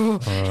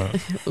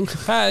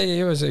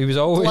 He was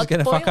always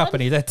going to fuck up,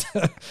 and he did.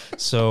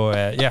 So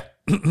yeah,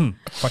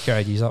 fuck your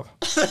IDs up,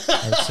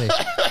 I would say.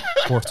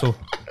 Porto.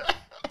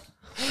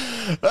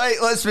 Right,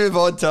 let's move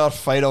on to our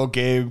final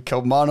game.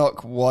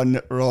 Kilmarnock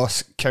 1,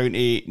 Ross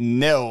County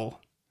 0.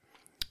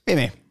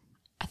 Amy.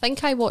 I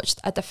think I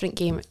watched a different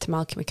game to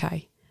Malky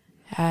Mackay.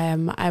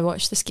 I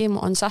watched this game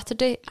on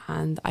Saturday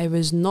and I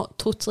was not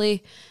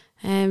totally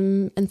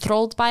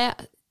enthralled by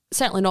it.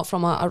 Certainly not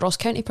from a Ross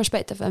County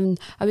perspective. And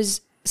I was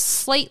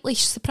slightly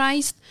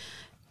surprised,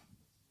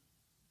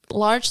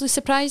 largely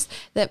surprised,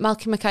 that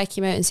Malky Mackay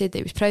came out and said that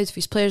he was proud of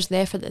his players, the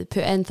effort that they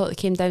put in, thought they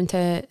came down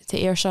to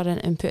Ayrshire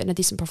and put in a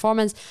decent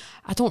performance.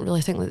 I don't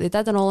really think that they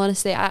did, in all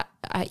honesty. I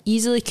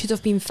easily could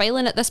have been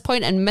filing at this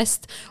point and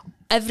missed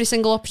every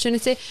single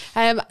opportunity.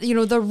 There were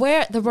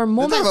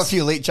moments. There were a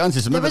few late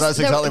chances. Maybe that's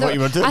exactly what you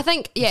were doing. I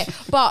think, yeah,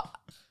 but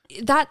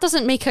that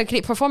doesn't make a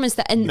great performance.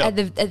 That at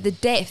the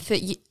depth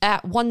that you,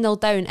 at 1-0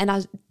 down, and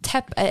a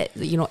tip,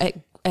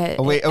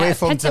 away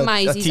from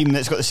a team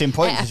that's got the same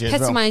points as you as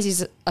well. It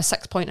epitomises a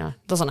 6-pointer,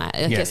 doesn't it?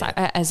 It's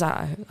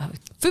a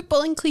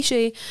footballing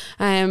cliche,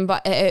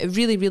 but it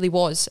really, really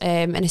was.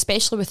 And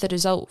especially with the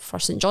result for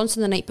St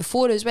Johnstone the night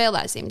before as well,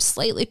 that's them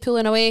slightly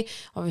pulling away.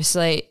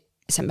 Obviously,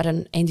 St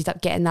Mirren ended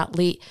up getting that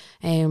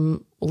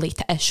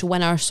late-ish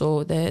winner,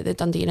 so the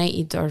Dundee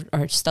United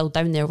are still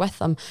down there with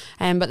them.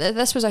 But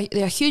this was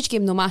a huge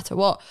game no matter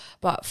what.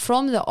 But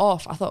from the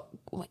off, I thought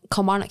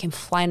Kilmarnock came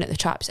flying out the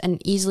traps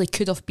and easily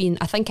could have been,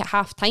 I think at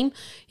half time,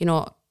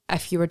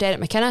 if you were Derek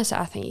McInnes,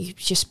 I think you'd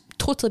just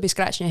totally be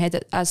scratching your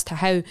head as to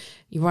how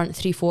you weren't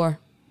 3-4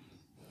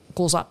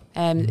 goals up.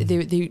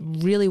 They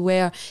really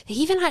were. They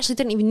even actually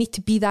didn't even need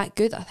to be that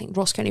good. I think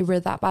Ross County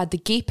were that bad. The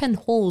gaping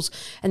holes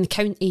in the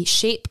county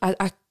shape,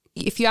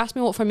 if you ask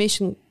me what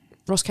formation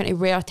Ross County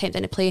were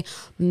attempting to play,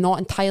 I'm not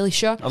entirely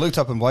sure. I looked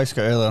up in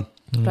Wyscout earlier.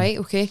 Right,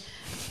 okay.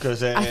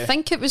 I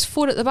think it was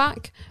 4 at the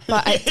back,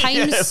 but at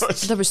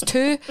times there was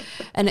 2,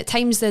 and at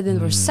times there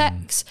were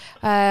 6.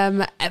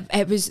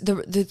 It was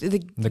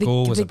the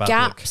goal was the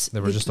gaps. They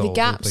were just the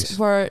gaps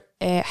were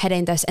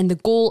horrendous, and the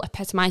goal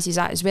epitomises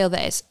that as well.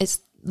 That it's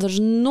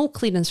there's no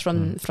clearance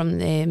from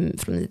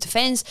the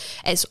defence.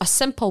 It's a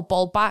simple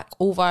ball back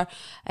over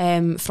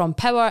from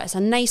Power. It's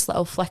a nice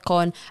little flick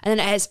on, and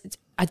then it is.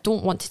 I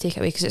don't want to take it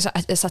away because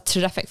it's a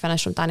terrific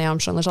finish from Danny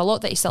Armstrong. There's a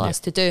lot that he still has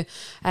to do.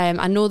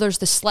 I know there's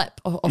the slip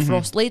of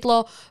Ross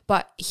Laidlaw,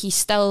 but he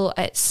still,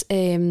 it's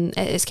kind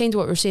of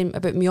what we're saying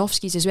about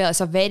Miofsky's as well. It's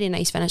a very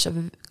nice finish, a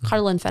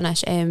curling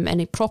finish, and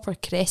he proper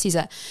caresses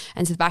it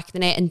into the back of the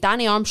net. And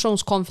Danny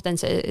Armstrong's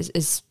confidence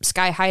is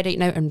sky high right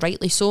now, and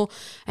rightly so.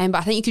 But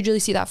I think you could really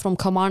see that from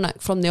Kilmarnock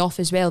from the off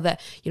as well,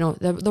 that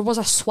there was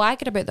a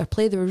swagger about their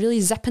play. They were really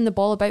zipping the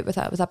ball about with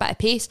a bit of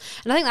pace,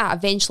 and I think that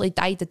eventually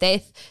died a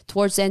death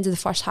towards the end of the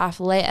first half,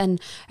 letting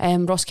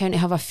Ross County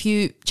have a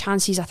few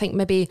chances. I think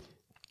maybe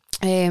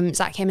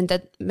Zach Hemming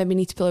did maybe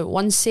need to pull out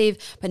one save,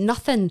 but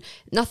nothing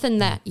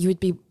that you would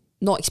be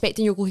not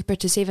expecting your goalkeeper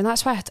to save. And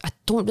that's why I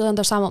don't really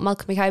understand what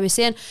Malky Mackay was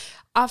saying.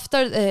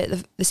 After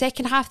the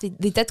second half,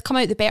 they did come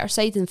out the better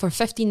side, and for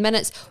 15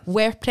 minutes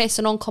were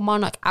pressing on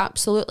Kilmarnock,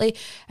 absolutely.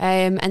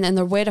 And then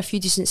there were a few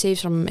decent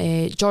saves from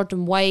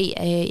Jordan White,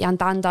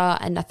 Yandanda,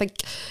 and I think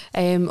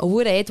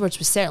Owura Edwards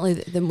was certainly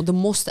the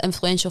most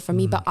influential for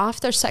me. But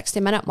after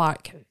 60-minute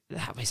mark,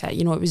 that was it.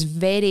 It was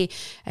very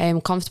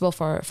comfortable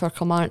for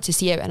Kilmarnock to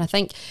see out, and I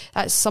think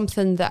that's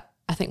something that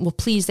I think will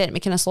please Derek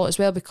McInnes a lot as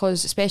well,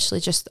 because especially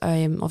just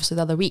obviously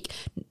the other week,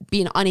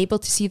 being unable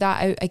to see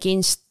that out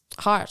against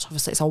Hearts.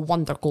 Obviously, it's a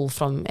wonder goal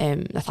from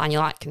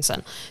Nathaniel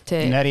Atkinson to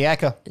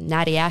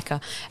Nariaka.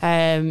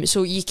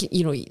 So you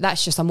can,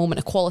 that's just a moment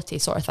of quality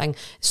sort of thing.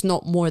 It's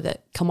not more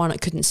that Kilmarnock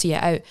couldn't see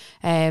it out.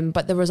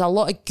 But there was a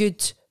lot of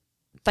good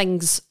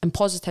things and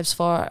positives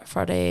for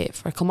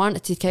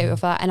Kilmarnock to take out of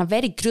that in a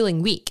very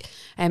gruelling week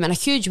and a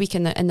huge week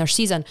in their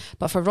season.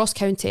 But for Ross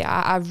County,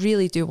 I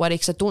really do worry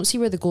because I don't see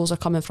where the goals are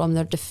coming from.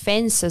 Their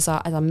defence is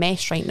a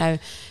mess right now.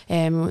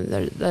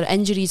 Their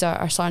injuries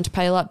are starting to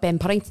pile up. Ben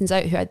Purrington's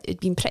out, who had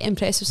been pretty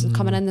impressive since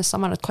coming in this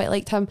summer. I'd quite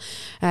liked him.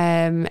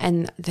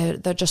 And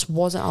there just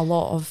wasn't a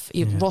lot of...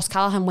 Ross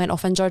Callaghan went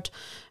off injured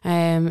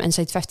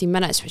inside 15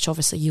 minutes, which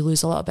obviously you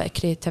lose a little bit of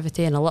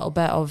creativity and a little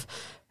bit of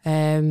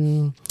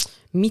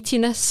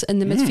meatiness in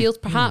the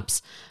midfield,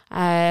 perhaps.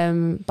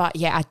 But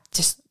yeah, I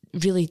just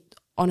really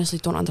honestly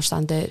don't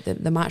understand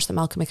the match that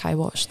Malcolm Mackay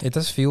watched. It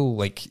does feel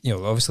like,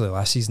 obviously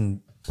last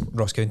season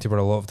Ross County were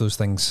a lot of those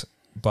things,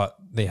 but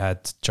they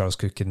had Charles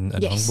Cook and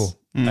Hungbo,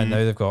 and now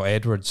they've got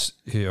Edwards,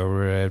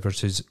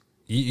 who's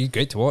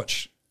great to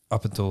watch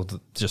up until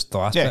just the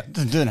last bit.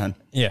 Yeah, doing him.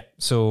 Yeah,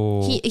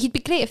 so he'd be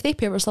great if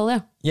Napier were still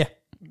there. Yeah.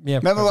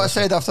 Remember what I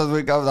said after the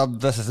week?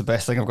 This is the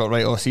best thing I've got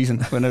right all season.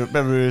 When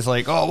everybody was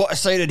like, "Oh, what a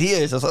sided he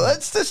is!" I was like,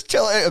 "Let's just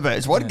chill it out a bit."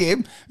 It's one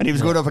game, and he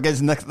was going up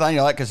against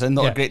Daniel Atkinson,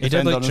 not a great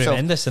defender. He did look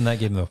tremendous in that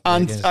game, though.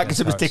 And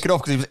Atkinson was taken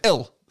off because he was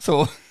ill.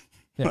 So.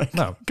 Yeah,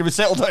 no. Can we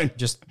settle down?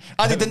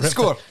 Andy didn't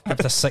score.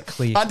 Ripped a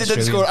sickly Andy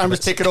didn't score and was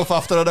taken off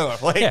after an hour.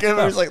 It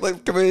was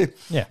like, can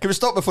we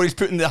stop before he's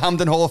put in the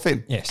Hampden Hall of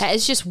Fame? Yes.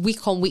 It's just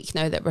week on week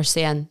now that we're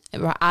saying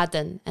we're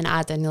adding.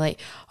 You're like,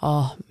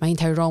 oh,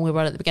 mind how wrong we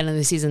were at the beginning of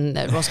the season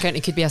that Ross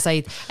County could be a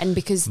side. And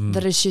because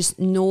there is just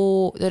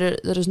there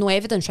is no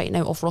evidence right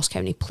now of Ross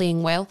County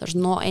playing well. There's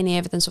not any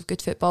evidence of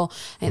good football,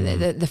 and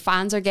the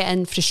fans are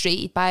getting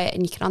frustrated by it,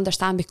 and you can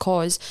understand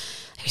because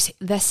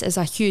this is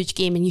a huge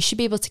game and you should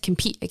be able to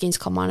compete against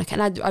Kilmarnock,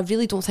 and I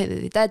really don't think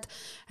that they did.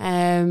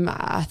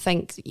 I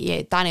think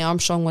Danny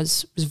Armstrong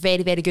was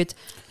very, very good.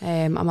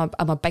 I'm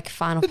a big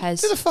fan of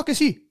his. Who the fuck is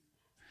he?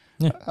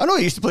 Yeah. I know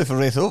he used to play for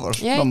Wraith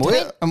Rovers. Yeah,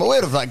 I'm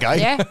aware of that guy.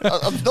 Yeah.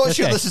 I'm not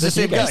sure this is the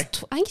same guy.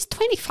 I think he's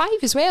 25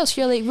 as well. So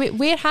you're like,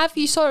 where have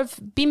you sort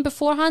of been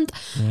beforehand?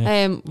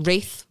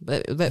 Wraith,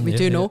 but we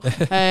do know.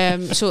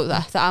 So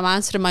that I'm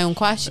answering my own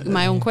question.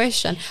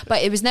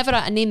 But it was never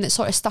a name that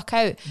sort of stuck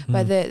out.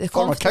 But the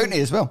former County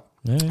as well.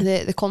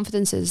 The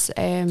confidence is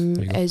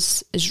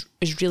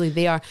really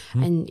there,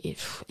 and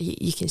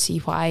you can see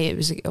why. It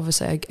was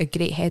obviously a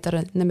great header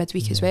in the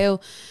midweek as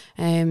well,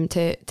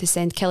 to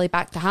send Kelly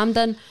back to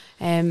Hampden,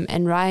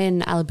 and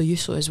Ryan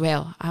Alibayuso as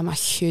well. I'm a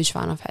huge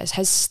fan of his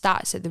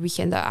stats at the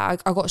weekend. I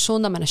got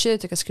shown them and I should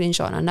have took a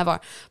screenshot and I never,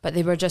 but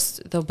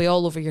they'll be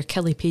all over your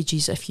Kelly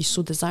pages if you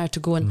so desire to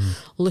go and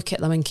look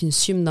at them and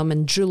consume them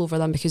and drool over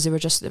them, because they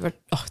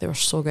were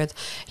so good.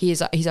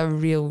 He's a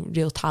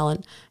real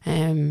talent,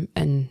 and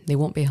they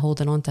won't be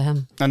holding on to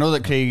him. I know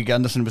that Craig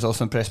Anderson was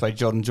also impressed by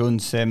Jordan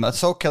Jones. I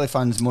saw Kelly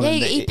fans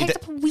moaning that he picked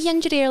up a wee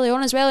injury early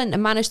on as well and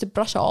managed to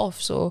brush it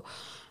off. So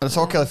I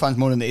saw Kelly fans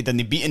moaning that he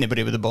didn't beat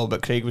anybody with the ball,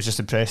 but Craig was just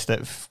impressed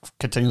that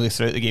continually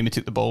throughout the game he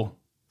took the ball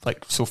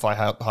like so far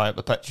high up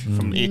the pitch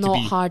from A to B. Not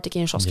hard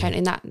against Ross County,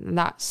 and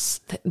that's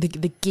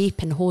the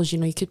gaping holes.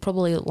 You could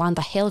probably land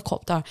a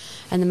helicopter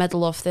in the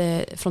middle of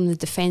from the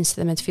defence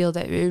to the midfield.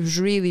 It was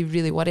really,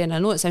 really worrying. I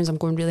know it sounds I'm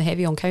going really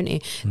heavy on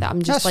County, that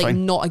I'm just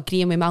not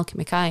agreeing with Malcolm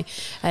Mackay.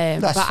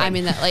 But fine. I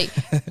mean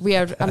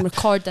that I'm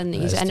recording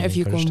his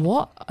interview going,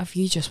 what have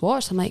you just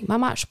watched? I'm like, my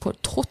match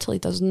report totally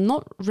does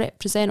not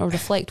represent or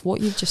reflect what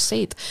you've just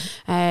said,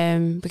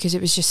 because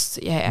it was just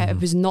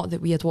it was not that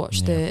we had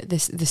watched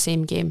the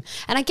same game.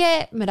 And I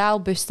get morale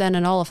boosting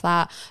and all of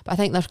that, but I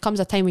think there comes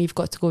a time where you've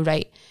got to go,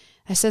 right,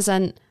 this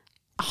isn't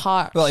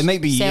Hearts. Well, it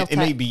might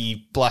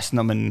be blasting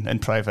them in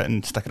private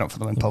and sticking up for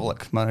them in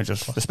public.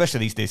 Managers, especially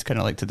these days, kind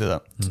of like to do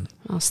that.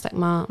 I'll stick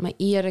my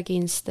ear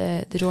against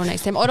the door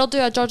next time, or I'll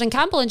do a Jordan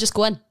Campbell and just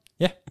go in.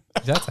 Yeah,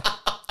 exactly.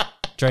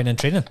 Join in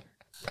training.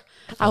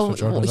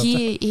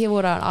 He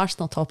wore an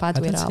Arsenal top. I'd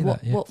wear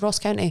what Ross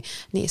County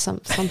needs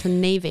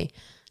something navy,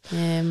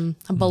 and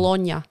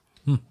Bologna.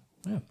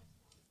 Yeah,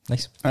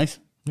 nice.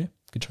 Yeah,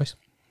 good choice.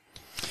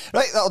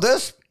 Right, that'll do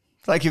us.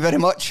 Thank you very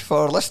much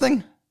for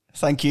listening.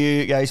 Thank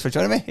you guys for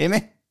joining me.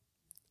 Amy.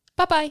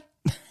 Bye-bye.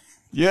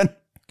 Ewan.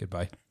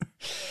 Goodbye.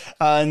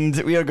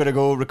 And we are going to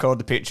go record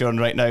the Patreon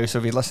right now. So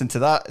if you listen to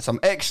that,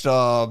 some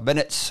extra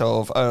minutes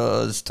of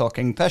us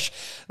talking pish,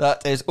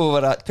 that is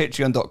over at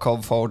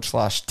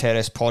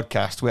patreon.com/Terrace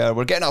Podcast, where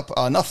we're getting up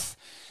enough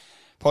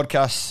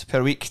podcasts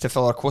per week to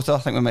fill our quota. I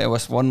think we might have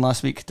missed one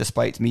last week,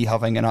 despite me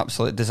having an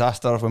absolute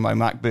disaster with my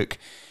MacBook,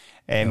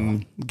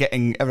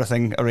 getting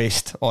everything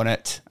erased on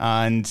it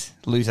and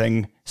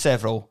losing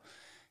several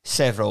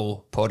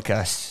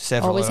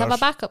podcasts. Always hours. have a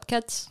backup,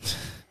 kids.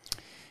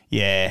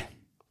 Yeah,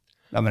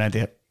 I'm an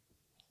idiot.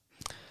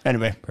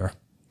 Anyway, Fair.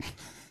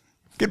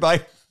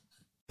 Goodbye.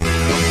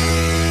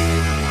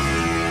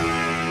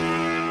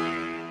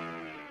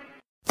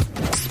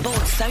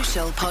 Sports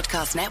Social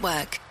Podcast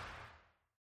Network.